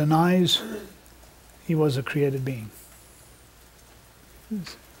 therefore denies he was a created being.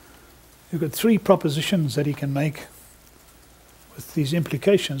 You've got three propositions that he can make with these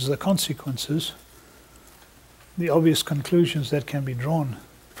implications, the consequences, the obvious conclusions that can be drawn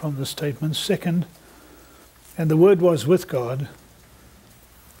from the statement. Second, and the Word was with God.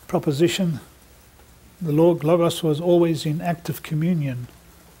 Proposition, the Logos was always in active communion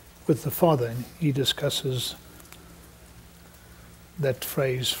with the Father, and he discusses that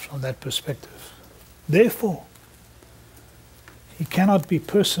phrase from that perspective. Therefore, he cannot be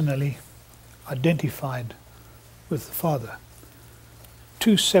personally identified with the Father.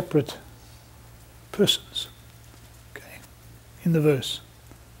 Two separate persons, okay, in the verse.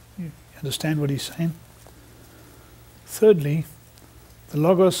 You understand what he's saying? Thirdly, the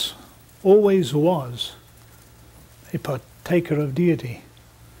Logos always was a partaker of deity,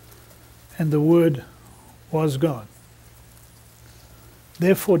 and the Word was God.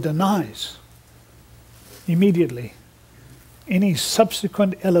 Therefore denies immediately any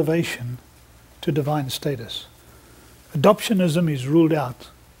subsequent elevation to divine status. Adoptionism is ruled out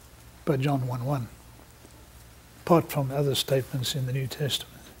by John 1:1, apart from other statements in the New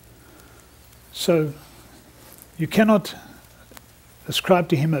Testament. So You cannot ascribe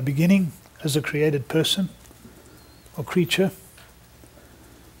to him a beginning as a created person or creature.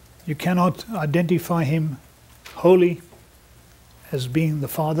 You cannot identify him wholly as being the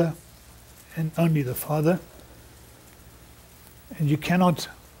Father and only the Father. And you cannot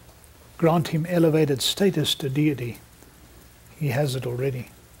grant him elevated status to deity. He has it already.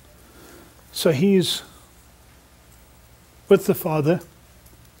 So he is with the Father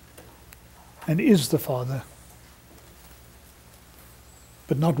and is the Father,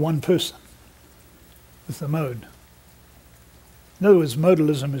 but not one person with the mode. In other words,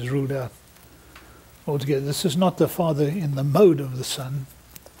 modalism is ruled out altogether. This is not the Father in the mode of the Son.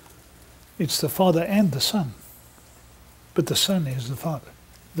 It's the Father and the Son. But the Son is the Father.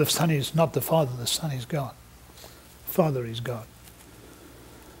 The Son is not the Father, the Son is God. The Father is God.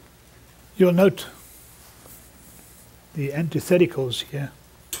 You'll note the antitheticals here.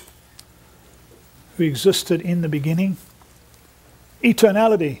 Who existed in the beginning?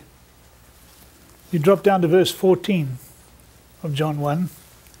 Eternality. You drop down to verse 14 of John 1,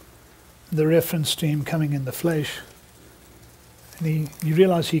 the reference to him coming in the flesh. And you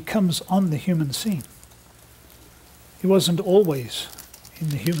realize he comes on the human scene. He wasn't always in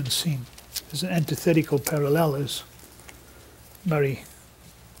the human scene. There's an antithetical parallel, as Murray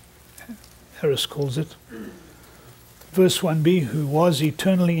Harris calls it. Verse 1b, who was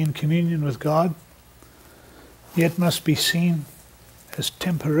eternally in communion with God, yet must be seen as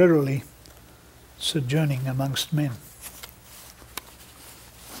temporarily sojourning amongst men.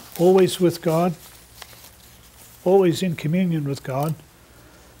 Always with God, always in communion with God,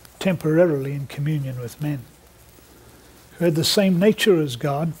 temporarily in communion with men. Who had the same nature as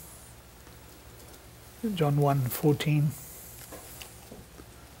God, John 1:14.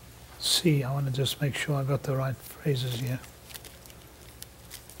 See, I want to just make sure I got the right phrases here.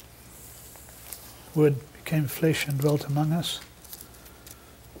 Word became flesh and dwelt among us.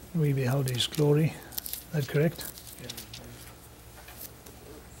 We beheld his glory. Is that correct?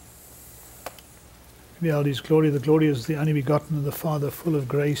 We beheld his glory. The glory is the only begotten of the Father, full of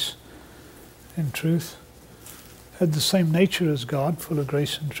grace and truth. Had the same nature as God, full of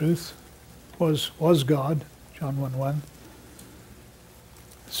grace and truth. Was God, John 1:1.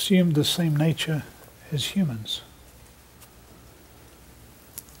 Assumed the same nature as humans.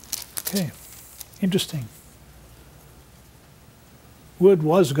 Okay, interesting. Word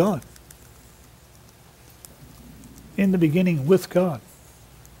was God. In the beginning with God.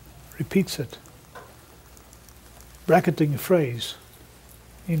 Repeats it. Bracketing phrase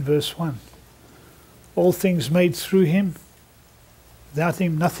in verse 1. All things made through him. Without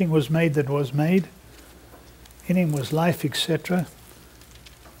him nothing was made that was made. In him was life, etc.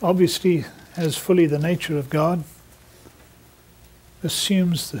 Obviously has fully the nature of God.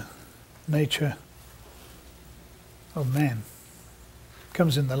 Assumes the nature of man.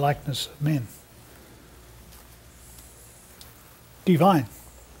 Comes in the likeness of men. Divine.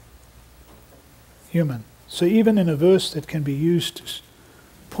 Human. So even in a verse that can be used to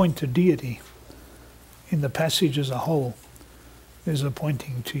point to deity, in the passage as a whole, there's a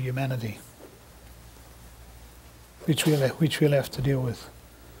pointing to humanity, which we'll have to deal with.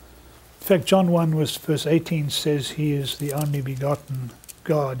 In fact, John 1 verse 18 says he is the only begotten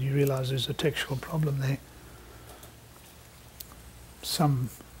God. You realize there's a textual problem there. Some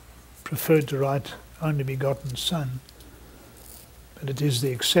preferred to write only begotten Son, but it is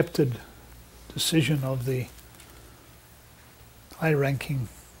the accepted decision of the high-ranking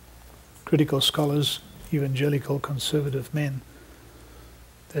critical scholars, evangelical conservative men,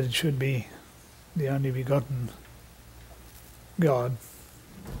 that it should be the only begotten God.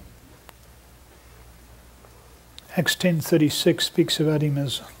 Acts 10:36 speaks about him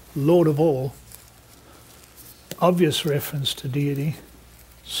as Lord of all. Obvious reference to deity,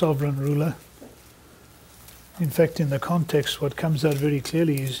 sovereign ruler. In fact, in the context, what comes out very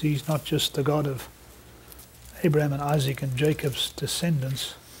clearly is he's not just the God of Abraham and Isaac and Jacob's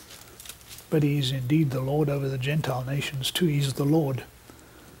descendants, but he is indeed the Lord over the Gentile nations too. He's the Lord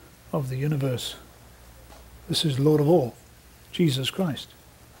of the universe. This is Lord of all, Jesus Christ.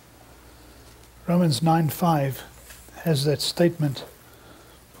 Romans 9:5 has that statement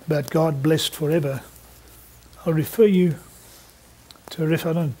about God blessed forever. I'll refer you to,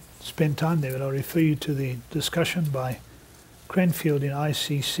 I don't spend time there, but I'll refer you to the discussion by Cranfield in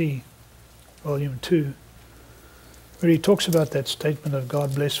ICC, Volume 2, where he talks about that statement of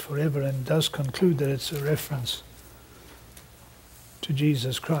God blessed forever and does conclude that it's a reference to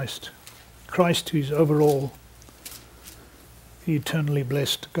Jesus Christ. Christ who is over all, the eternally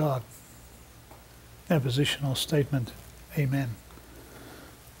blessed God. Appositional statement, amen.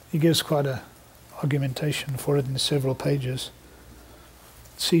 He gives quite a argumentation for it in several pages,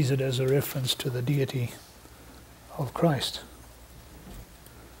 sees it as a reference to the deity of Christ.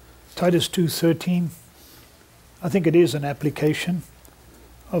 Titus 2:13, I think it is an application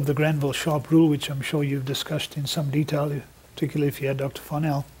of the Granville-Sharp rule, which I'm sure you've discussed in some detail, particularly if you had Dr.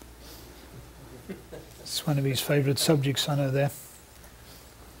 Farnell. It's one of his favorite subjects, I know that.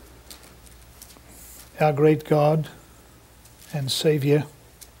 Our great God and Saviour,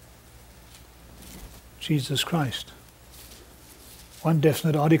 Jesus Christ. One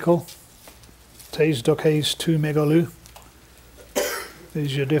definite article, Teis dokes tu megalou.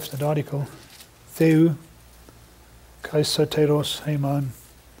 There's your definite article. Theou, kaisoteros heimon,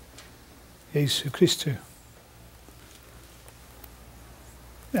 Jesu Christu.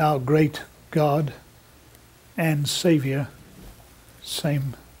 Our great God and Saviour,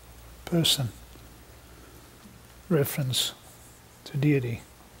 same person. Reference to deity.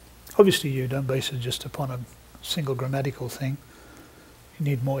 Obviously you don't base it just upon a single grammatical thing. You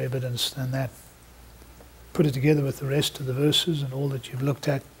need more evidence than that. Put it together with the rest of the verses and all that you've looked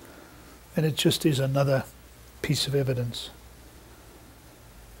at, and it just is another piece of evidence.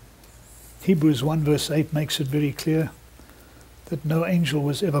 Hebrews 1 verse 8 makes it very clear that no angel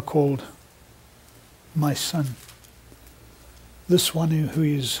was ever called my son. This one who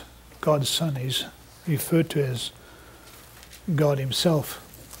is God's son is referred to as God himself.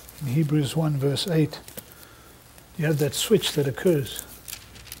 In Hebrews 1 verse 8, you have that switch that occurs.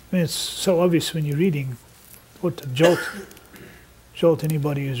 I mean, it's so obvious when you're reading, what to jolt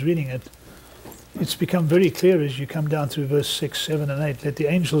anybody who's reading it. It's become very clear as you come down through verse 6, 7 and 8. Let the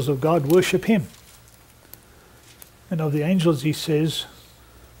angels of God worship him. And of the angels he says,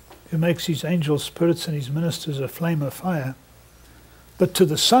 who makes his angels spirits and his ministers a flame of fire. But to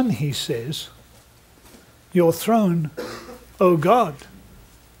the Son he says, your throne, O God,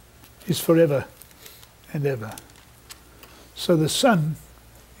 is forever and ever. So the Son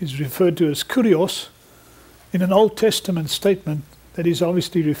is referred to as Kurios in an Old Testament statement that is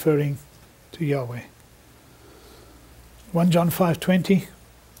obviously referring to Yahweh. 1 John 5:20,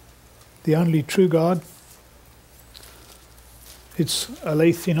 the only true God. It's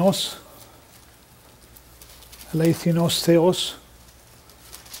Alethinos Theos.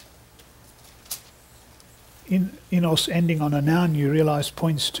 Inos ending on a noun, you realize,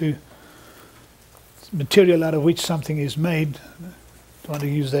 points to material out of which something is made. Don't want to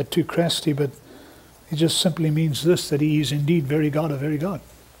use that too crassly, but it just simply means this, that he is indeed very God, a very God.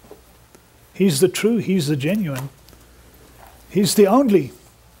 He's the true, he's the genuine. He's the only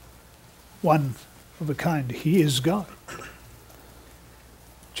one of a kind. He is God.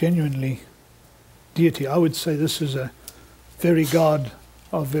 Genuinely deity. I would say this is a very God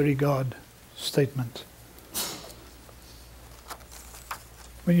of very God statement.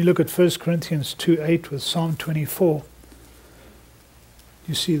 When you look at 1 Corinthians 2:8 with Psalm 24,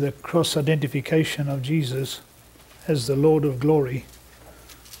 you see the cross-identification of Jesus as the Lord of glory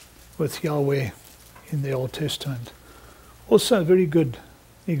with Yahweh in the Old Testament. Also a very good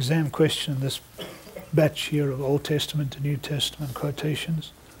exam question, this batch here of Old Testament to New Testament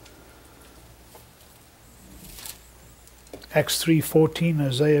quotations. Acts 3:14,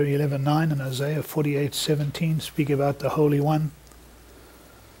 Isaiah 11:9 and Isaiah 48:17 speak about the Holy One,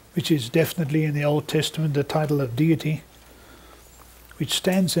 which is definitely in the Old Testament the title of deity, which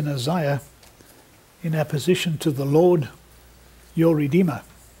stands in Isaiah in opposition to the Lord, your Redeemer,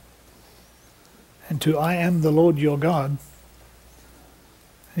 and to I am the Lord your God,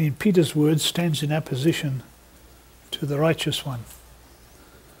 and in Peter's words stands in opposition to the Righteous One.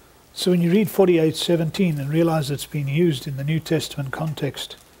 So when you read 48:17 and realize it's been used in the New Testament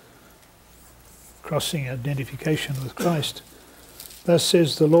context, crossing identification with Christ, thus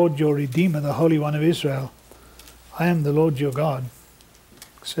says the Lord your Redeemer, the Holy One of Israel, I am the Lord your God,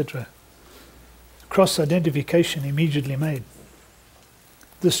 etc. Cross-identification immediately made.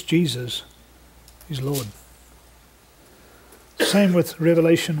 This Jesus is Lord. Same with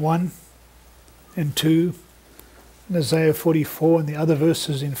Revelation 1 and 2, and Isaiah 44 and the other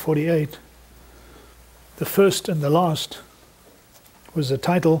verses in 48. The first and the last was a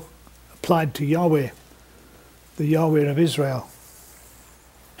title applied to Yahweh, the Yahweh of Israel.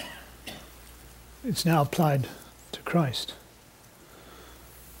 It's now applied to Christ.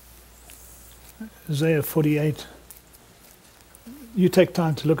 Isaiah 48. You take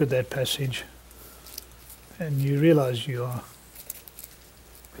time to look at that passage and you realize you are,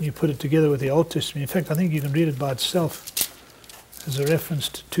 when you put it together with the Old Testament, in fact I think you can read it by itself as a reference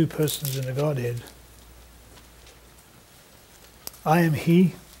to two persons in the Godhead. I am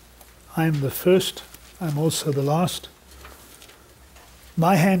He, I am the first, I am also the last.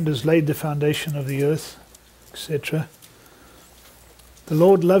 My hand has laid the foundation of the earth, etc. The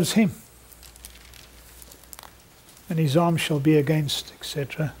Lord loves him, and his arm shall be against,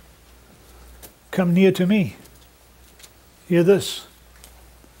 etc. Come near to me. Hear this.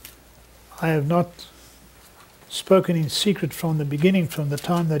 I have not spoken in secret from the beginning, from the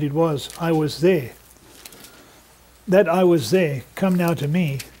time that it was. I was there. That I was there, come now to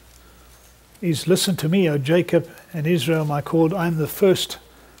me, is listen to me, O Jacob and Israel, my called. I am the first,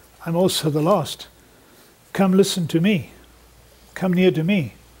 I'm also the last. Come listen to me. Come near to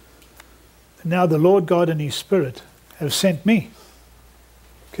me. And now the Lord God and his Spirit have sent me.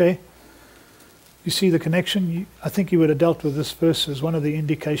 Okay? You see the connection? I think you would have dealt with this verse as one of the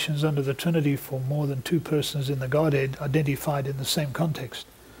indications under the Trinity for more than two persons in the Godhead identified in the same context.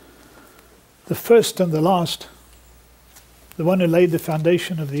 The first and the last, the one who laid the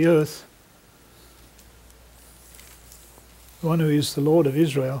foundation of the earth, the one who is the Lord of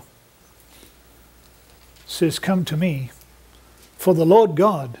Israel, says, come to me, for the Lord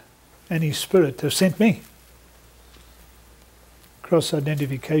God and his Spirit have sent me.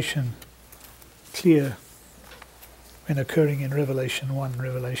 Cross-identification clear when occurring in Revelation 1,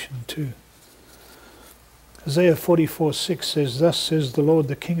 Revelation 2. Isaiah 44:6 says, thus says the Lord,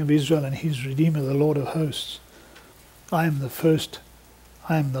 the King of Israel and his Redeemer, the Lord of hosts, I am the first,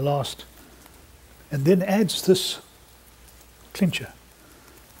 I am the last. And then adds this clincher.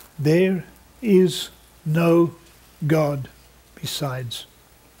 There is no God besides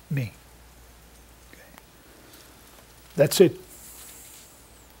me. Okay. That's it.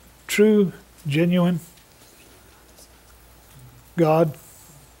 True, genuine God,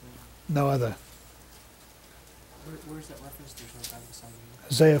 no other. Where's that reference? There's no God beside me.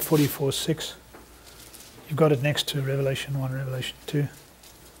 Isaiah 44:6. You've got it next to Revelation 1, Revelation 2.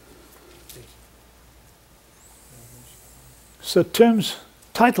 So terms,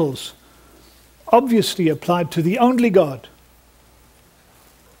 titles, obviously applied to the only God,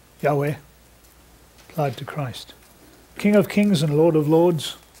 Yahweh, applied to Christ. King of kings and Lord of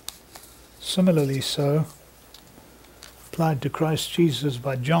lords, similarly so, applied to Christ Jesus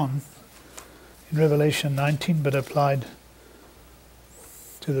by John in Revelation 19, but applied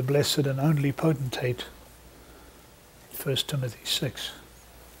to the blessed and only potentate in 1 Timothy 6.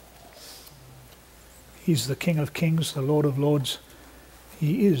 He's the King of kings, the Lord of lords.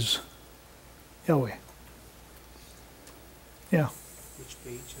 He is Yahweh. Yeah. Which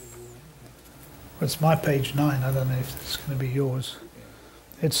page are you in? Well, it's my page 9. I don't know if it's going to be yours.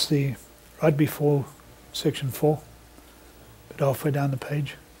 It's the right before section 4, but halfway down the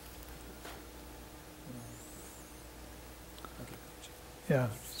page. Yeah,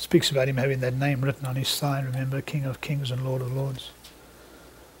 it speaks about him having that name written on his thigh. Remember, King of kings and Lord of lords.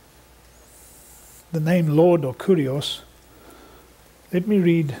 The name Lord or Kurios, let me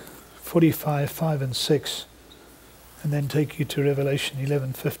read 45:5 and 6, and then take you to Revelation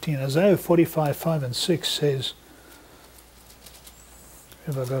 11:15. Isaiah 45:5 and 6 says,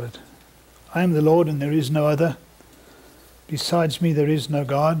 have I got it? I am the Lord and there is no other. Besides me there is no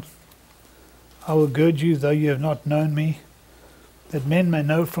God. I will gird you, though you have not known me, that men may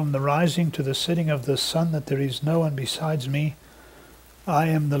know from the rising to the setting of the sun that there is no one besides me. I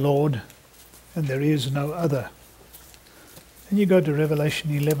am the Lord, and there is no other. Then you go to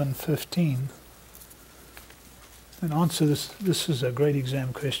Revelation 11:15 and answer this. This is a great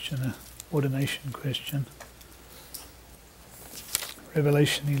exam question, an ordination question.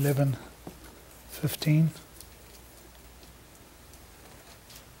 Revelation 11:15.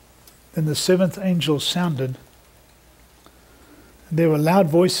 Then the seventh angel sounded, and there were loud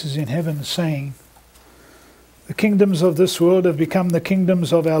voices in heaven saying, the kingdoms of this world have become the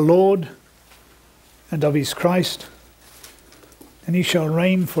kingdoms of our Lord and of his Christ, and he shall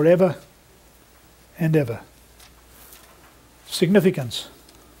reign forever and ever. Significance.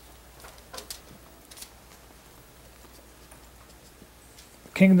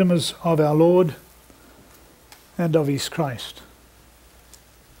 The kingdom is of our Lord and of his Christ.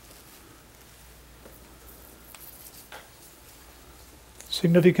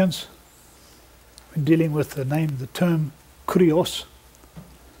 Significance. When dealing with the name, the term Kurios,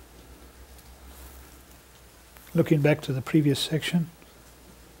 looking back to the previous section.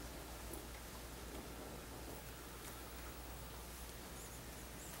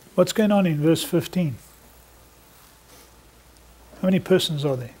 What's going on in verse 15? How many persons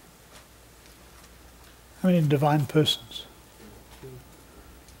are there? How many divine persons?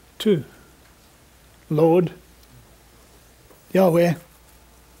 2. Lord, Yahweh,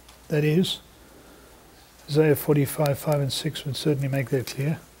 that is. Isaiah 45:5 and 6 would certainly make that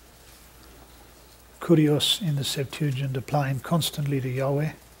clear. Kurios in the Septuagint applying constantly to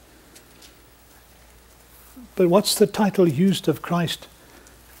Yahweh. But what's the title used of Christ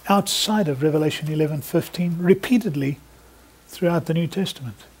outside of Revelation 11:15 repeatedly throughout the New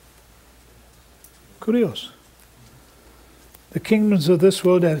Testament? Kurios. The kingdoms of this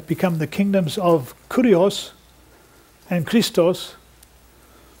world have become the kingdoms of Kurios and Christos,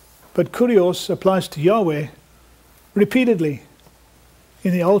 but Kurios applies to Yahweh repeatedly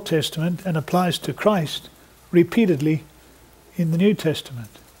in the Old Testament and applies to Christ repeatedly in the New Testament.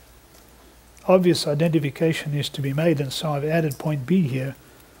 Obvious identification is to be made, and so I've added point B here.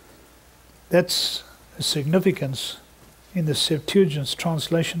 That's a significance in the Septuagint's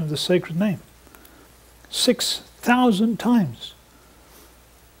translation of the sacred name. 6,000 times.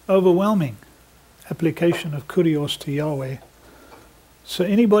 Overwhelming application of Kurios to Yahweh. So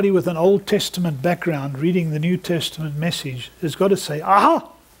anybody with an Old Testament background reading the New Testament message has got to say, aha!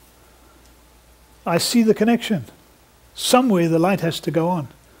 I see the connection. Somewhere the light has to go on.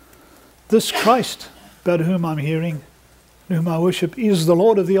 This Christ, about whom I'm hearing, whom I worship, is the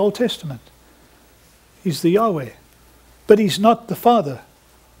Lord of the Old Testament. He's the Yahweh. But he's not the Father.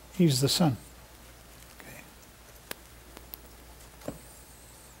 He's the Son. Okay.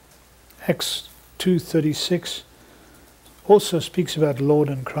 Acts 2:36 also speaks about Lord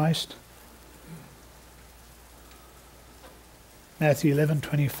and Christ. Matthew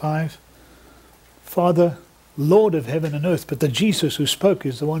 11:25, Father, Lord of heaven and earth, but the Jesus who spoke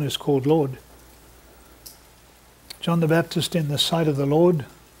is the one who's called Lord. John the Baptist in the sight of the Lord,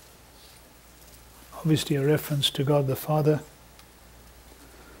 obviously a reference to God the Father.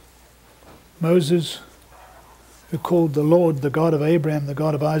 Moses, who called the Lord the God of Abraham, the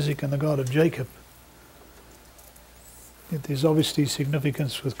God of Isaac, and the God of Jacob. Yet there's obviously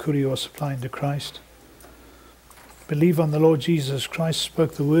significance with Kurios applying to Christ. Believe on the Lord Jesus Christ,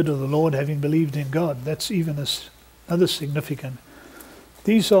 spoke the word of the Lord, having believed in God. That's even another significant.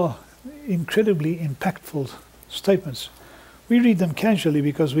 These are incredibly impactful statements. We read them casually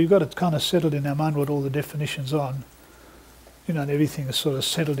because we've got it kind of settled in our mind what all the definitions are. And everything is sort of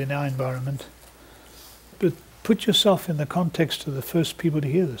settled in our environment. But put yourself in the context of the first people to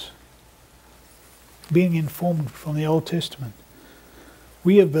hear this. Being informed from the Old Testament.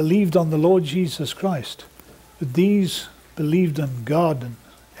 We have believed on the Lord Jesus Christ. But these believed in God and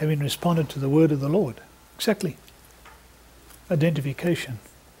having responded to the word of the Lord. Exactly. Identification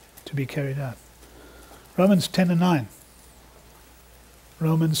to be carried out. Romans 10:9.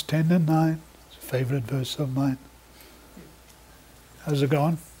 Romans 10:9. It's a favorite verse of mine. How's it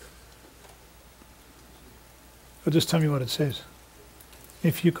going? Well, just tell me what it says.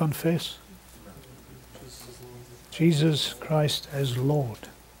 If you confess Jesus Christ as Lord.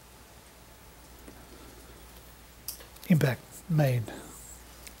 Impact made.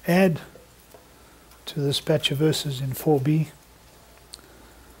 Add to this batch of verses in 4b.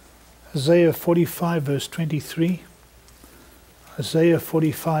 Isaiah 45 verse 23. Isaiah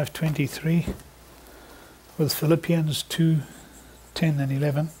 45:23 with Philippians 2:10 and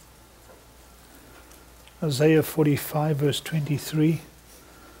 11. Isaiah 45 verse 23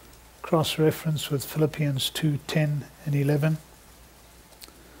 cross-reference with Philippians 2:10 and 11.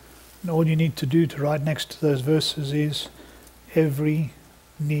 And all you need to do to write next to those verses is every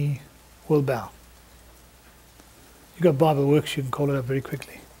knee will bow. You've got Bible works, you can call it up very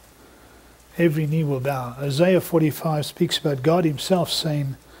quickly. Every knee will bow. Isaiah 45 speaks about God himself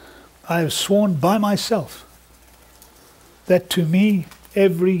saying, I have sworn by myself that to me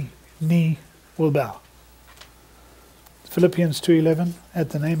every knee will bow. Philippians 2:11,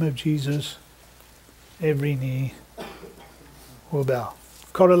 at the name of Jesus, every knee will bow.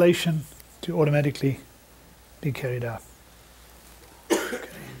 Correlation to automatically be carried out. Okay.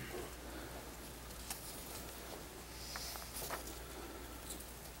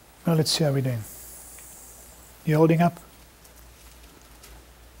 Now let's see how we're doing. You holding up?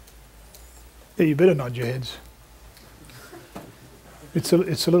 Yeah, you better nod your heads. It's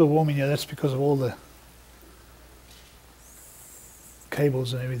a little warm in here. That's because of all the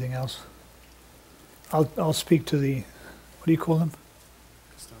cables and everything else. I'll speak to the, what do you call them?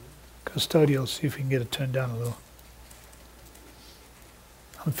 Custodial, see if we can get it turned down a little.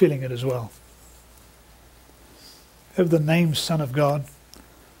 I'm feeling it as well. Have the name Son of God.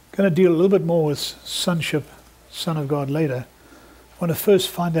 Going to deal a little bit more with sonship, Son of God later. I want to first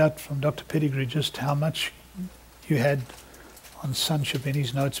find out from Dr. Pettigrew just how much you had on sonship in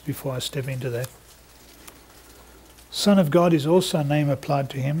his notes before I step into that. Son of God is also a name applied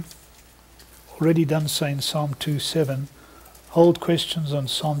to him. Already done so in Psalm 2:7. Hold questions on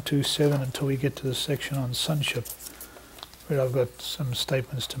Psalm 2:7 until we get to the section on sonship, where I've got some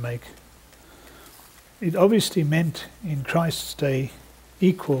statements to make. it obviously meant in Christ's day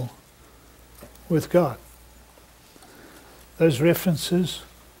equal with God. Those references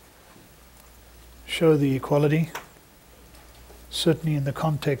show the equality, certainly in the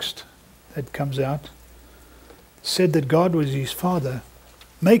context that comes out. Said that God was his Father,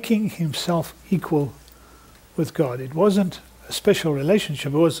 making himself equal with God. It wasn't a special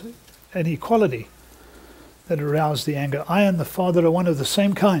relationship, it was an equality that aroused the anger. I and the Father are one of the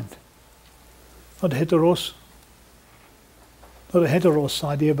same kind. Not heteros, not a heteros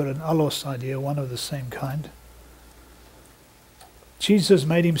idea, but an allos idea, one of the same kind. Jesus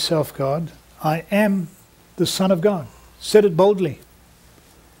made himself God. I am the Son of God. Said it boldly.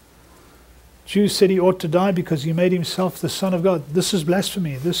 Jews said he ought to die because he made himself the Son of God. This is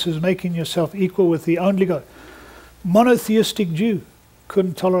blasphemy. This is making yourself equal with the only God. Monotheistic Jew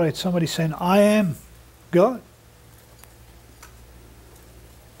couldn't tolerate somebody saying, I am God.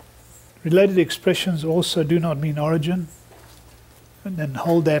 Related expressions also do not mean origin. And then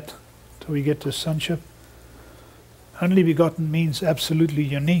hold that till we get to sonship. Only begotten means absolutely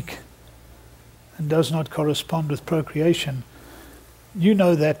unique and does not correspond with procreation. You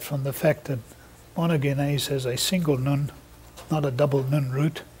know that from the fact that monogenes has a single nun, not a double nun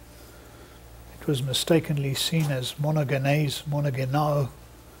root. It was mistakenly seen as monogenes, monogenao,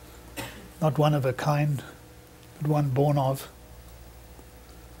 not one of a kind, but one born of.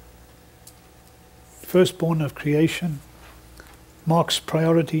 Firstborn of creation marks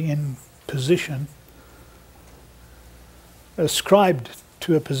priority in position, ascribed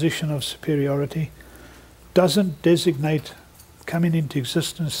to a position of superiority, doesn't designate coming into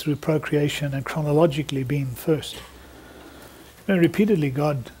existence through procreation and chronologically being first. You know, repeatedly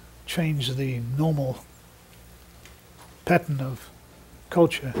God changed the normal pattern of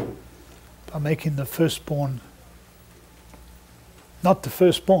culture by making the firstborn not the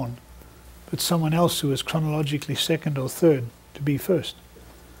firstborn, but someone else who was chronologically second or third to be first,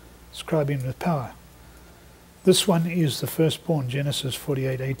 ascribing with power. This one is the firstborn, Genesis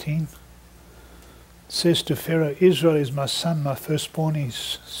 48:18. Says to Pharaoh, Israel is my son, my firstborn.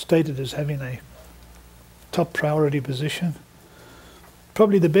 He's stated as having a top priority position.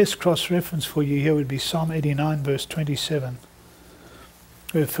 Probably the best cross-reference for you here would be Psalm 89, verse 27,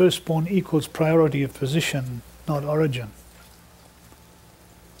 where firstborn equals priority of position, not origin.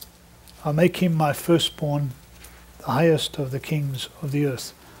 I'll make him my firstborn, the highest of the kings of the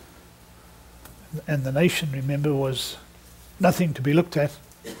earth. And the nation, remember, was nothing to be looked at.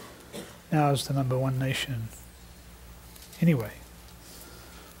 Now is the number one nation. Anyway,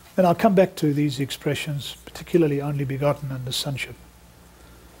 and I'll come back to these expressions, particularly only begotten and the sonship.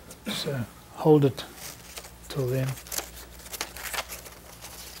 So hold it till then.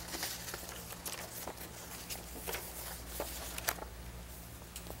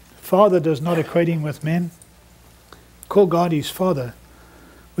 Father does not equate him with men. Call God his Father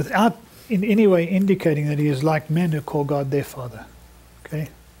without in any way indicating that he is like men who call God their Father. Okay?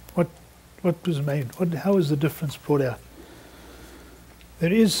 What was made? How is the difference brought out?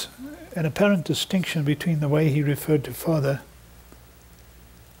 There is an apparent distinction between the way he referred to Father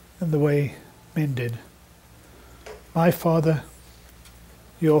and the way men did. My Father,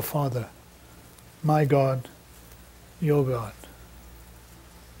 your Father. My God, your God.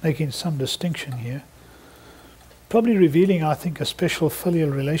 Making some distinction here. Probably revealing, I think, a special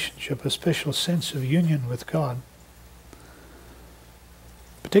filial relationship, a special sense of union with God.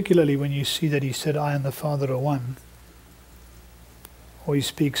 Particularly when you see that he said, I and the Father are one. Or he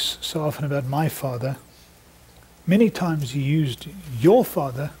speaks so often about my Father. Many times he used your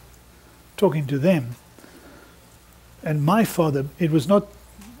Father, talking to them. And my Father, it was not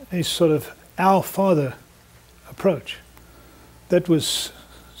a sort of our Father approach. That was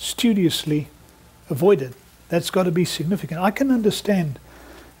studiously avoided. That's got to be significant. I can understand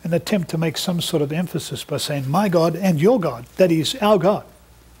an attempt to make some sort of emphasis by saying, my God and your God, that is our God.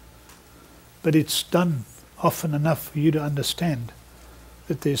 But it's done often enough for you to understand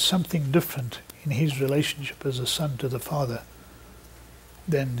that there's something different in his relationship as a son to the Father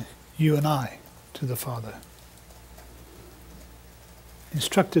than you and I to the Father.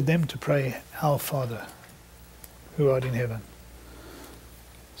 Instructed them to pray, Our Father, who art in heaven.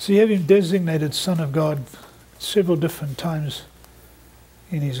 So you have him designated Son of God several different times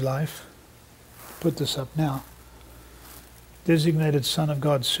in his life. Put this up now. Designated Son of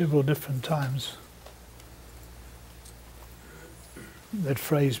God several different times. That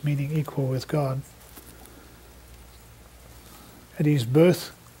phrase meaning equal with God. At his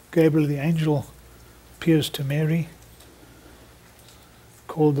birth, Gabriel the angel appears to Mary,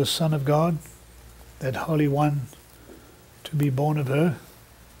 called the Son of God, that Holy One to be born of her,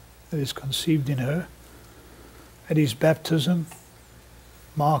 that is conceived in her. At his baptism,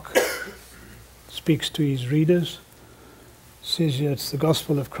 Mark speaks to his readers, says here it's the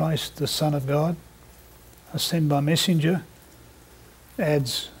gospel of Christ, the Son of God, sent by messenger,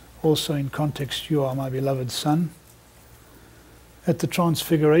 adds also in context, you are my beloved Son. At the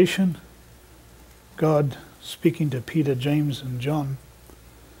Transfiguration, God speaking to Peter, James and John,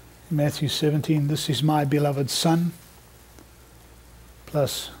 in Matthew 17, this is my beloved Son,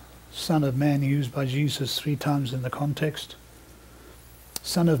 plus Son of Man used by Jesus 3 times in the context.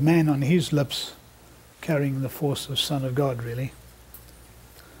 Son of Man on his lips, carrying the force of Son of God, really.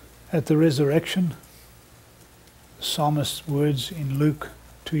 At the resurrection, the psalmist's words in Luke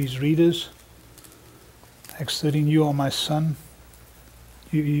to his readers, Acts 13, you are my Son,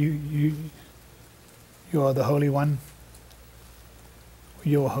 you are the Holy One,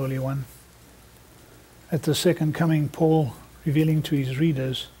 you're Holy One. At the second coming, Paul revealing to his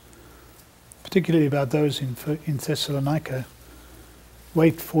readers, particularly about those in Thessalonica,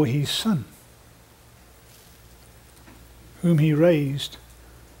 wait for his Son, whom he raised,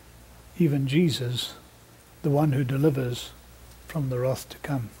 even Jesus, the one who delivers from the wrath to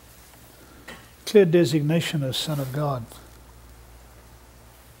come. Clear designation as Son of God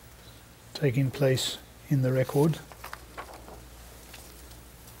taking place in the record.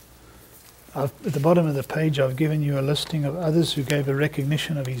 At the bottom of the page I've given you a listing of others who gave a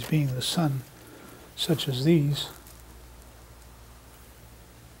recognition of his being the Son, such as these.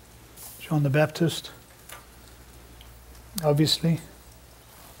 John the Baptist, obviously.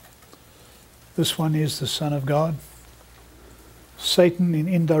 This one is the Son of God. Satan in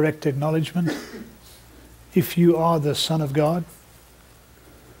indirect acknowledgement, if you are the Son of God.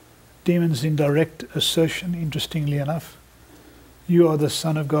 Demons in direct assertion, interestingly enough, you are the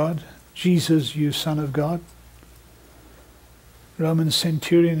Son of God. Jesus, you Son of God. Roman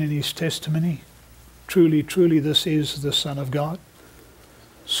centurion in his testimony, truly, truly this is the Son of God.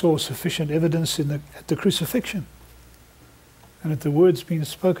 Saw sufficient evidence at the crucifixion and at the words being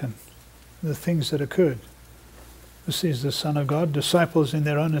spoken, the things that occurred. This is the Son of God. Disciples in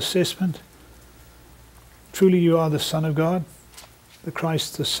their own assessment, truly you are the Son of God, the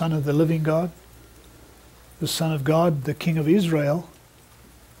Christ, the Son of the living God, the Son of God, the King of Israel.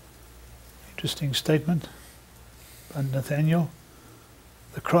 Interesting statement by Nathaniel.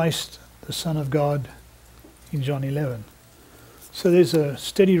 The Christ, the Son of God, in John 11. So there's a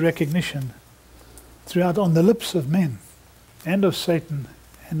steady recognition throughout on the lips of men and of Satan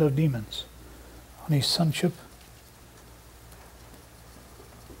and of demons on his sonship.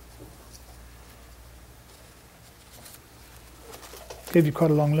 Gave you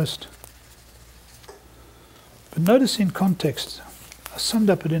quite a long list. But notice in context, I summed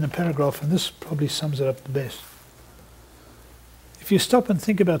up it in a paragraph, and this probably sums it up the best. If you stop and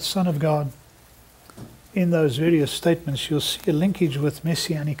think about Son of God in those various statements, you'll see a linkage with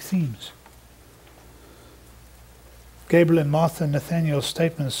messianic themes. Gabriel and Martha and Nathaniel's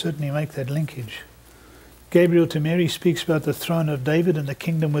statements certainly make that linkage. Gabriel to Mary speaks about the throne of David and the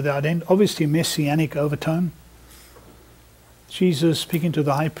kingdom without end, obviously messianic overtone. Jesus speaking to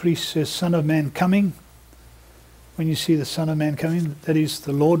the high priest says, Son of Man coming. When you see the Son of Man coming, that is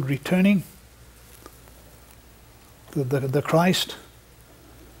the Lord returning, the Christ.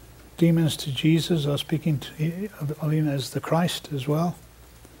 Demons to Jesus are speaking of him as the Christ as well.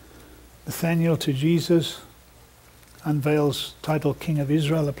 Nathaniel to Jesus unveils title King of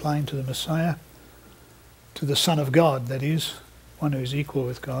Israel, applying to the Messiah, to the Son of God, that is, one who is equal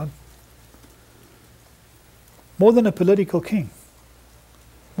with God. More than a political king,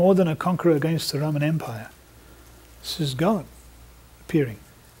 more than a conqueror against the Roman Empire. This is God appearing.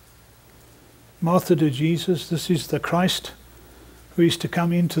 Martha to Jesus, this is the Christ who is to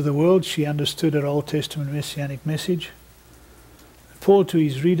come into the world. She understood her Old Testament messianic message. Paul to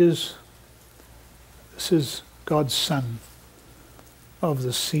his readers, this is God's Son of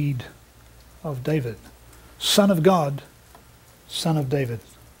the seed of David. Son of God, Son of David.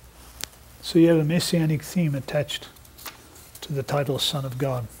 So you have a messianic theme attached to the title Son of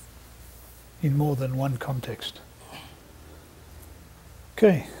God in more than one context.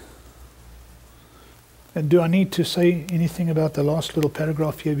 Okay. And do I need to say anything about the last little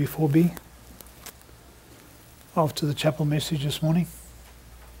paragraph here before B? After the chapel message this morning?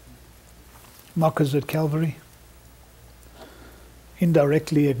 Mockers at Calvary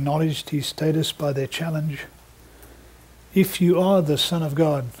indirectly acknowledged his status by their challenge. If you are the Son of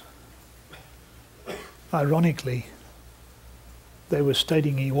God, ironically, they were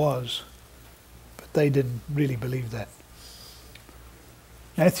stating he was, but they didn't really believe that.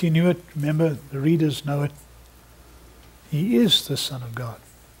 Matthew knew it, remember, the readers know it. He is the Son of God.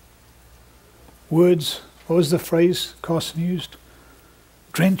 Words What was the phrase Carson used?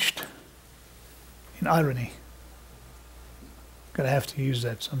 Drenched in irony. Going to have to use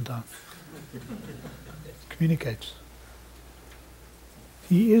that sometime. Communicates.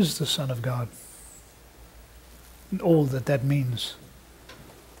 He is the Son of God. And all that that means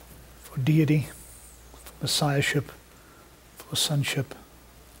for deity, for messiahship, for sonship,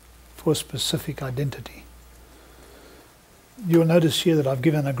 for specific identity. You'll notice here that I've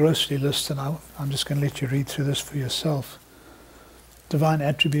given a grocery list, and I'm just going to let you read through this for yourself. Divine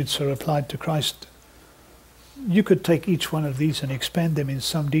attributes are applied to Christ. You could take each one of these and expand them in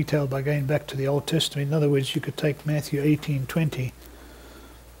some detail by going back to the Old Testament. In other words, you could take Matthew 18:20.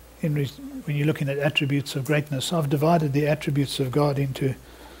 When you're looking at attributes of greatness, I've divided the attributes of God into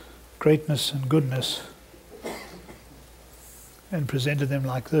greatness and goodness and presented them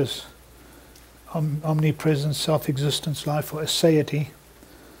like this. Omnipresence, self-existence, life, or aseity,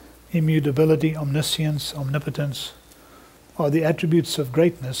 immutability, omniscience, omnipotence are the attributes of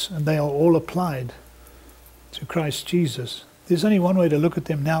greatness, and they are all applied to Christ Jesus. There's only one way to look at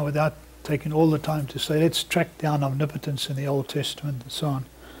them now without taking all the time to say, let's track down omnipotence in the Old Testament and so on.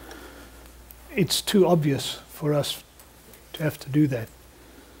 It's too obvious for us to have to do that.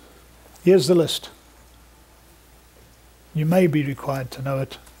 Here's the list. You may be required to know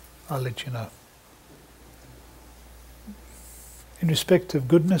it. I'll let you know. In respect of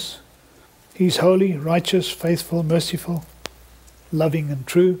goodness, He's holy, righteous, faithful, merciful, loving and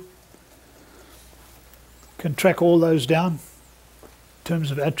true. Can track all those down in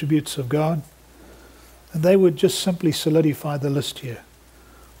terms of attributes of God. And they would just simply solidify the list here.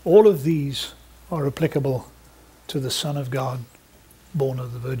 All of these are applicable to the Son of God, born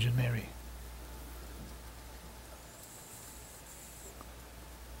of the Virgin Mary.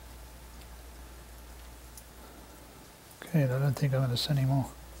 Okay, I don't think I'm going to say any more.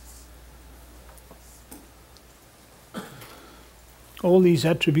 All these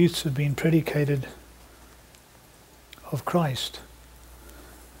attributes have been predicated of Christ.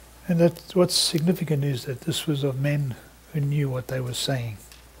 And that what's significant is that this was of men who knew what they were saying.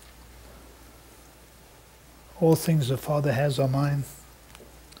 All things the Father has are mine.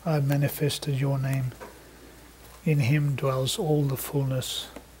 I have manifested your name. In Him dwells all the fullness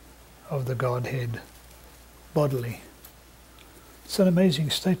of the Godhead bodily. It's an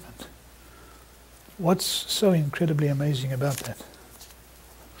amazing statement. What's so incredibly amazing about that?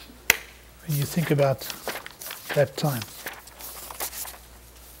 When you think about that time.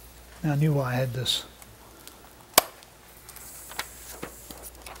 Now I knew why I had this.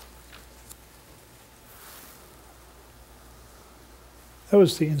 That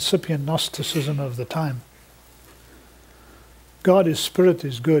was the incipient Gnosticism of the time. God is spirit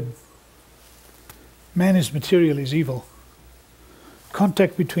is good. Man is material is evil.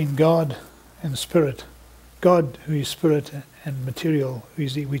 Contact between God and spirit, God who is spirit and material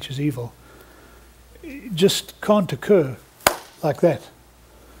which is evil, it just can't occur like that.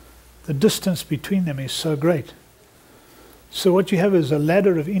 The distance between them is so great. So what you have is a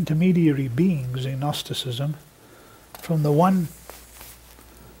ladder of intermediary beings in Gnosticism, from the one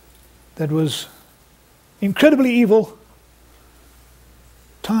that was incredibly evil,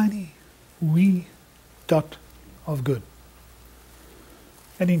 tiny, wee dot of good.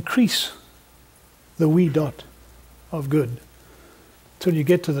 And increase the wee dot of good till you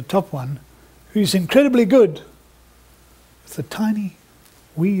get to the top one, who's incredibly good with a tiny,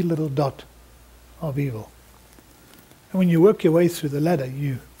 wee little dot of evil. And when you work your way through the ladder,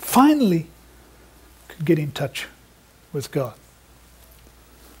 you finally could get in touch with God.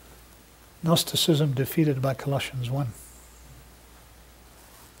 Gnosticism defeated by Colossians 1.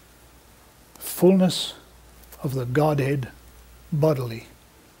 Fullness of the Godhead bodily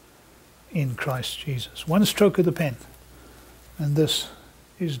in Christ Jesus. One stroke of the pen, and this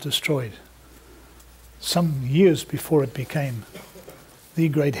is destroyed. Some years before it became the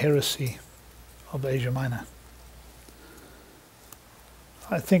great heresy of Asia Minor.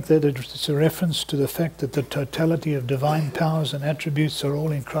 I think that it's a reference to the fact that the totality of divine powers and attributes are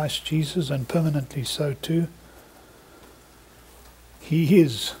all in Christ Jesus, and permanently so too. He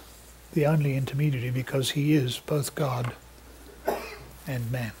is the only intermediary because He is both God and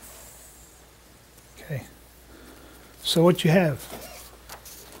man. Okay. So what you have,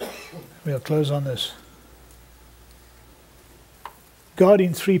 we'll close on this. God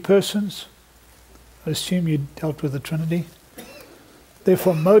in three persons. I assume you dealt with the Trinity.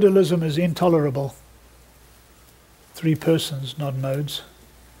 Therefore, modalism is intolerable. Three persons, not modes.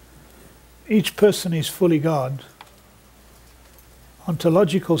 Each person is fully God.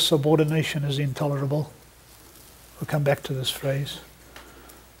 Ontological subordination is intolerable. We'll come back to this phrase.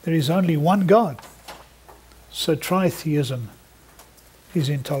 There is only one God. So tritheism is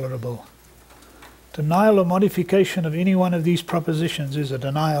intolerable. Denial or modification of any one of these propositions is a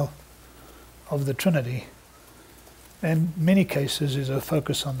denial of the Trinity, and in many cases is a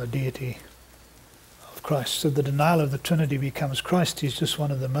focus on the deity of Christ. So the denial of the Trinity becomes Christ. He's just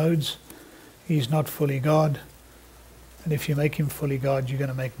one of the modes. He's not fully God. And if you make him fully God, you're going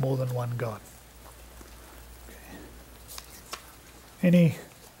to make more than one God. Okay. Any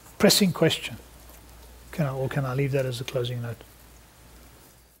pressing question? Can I leave that as a closing note?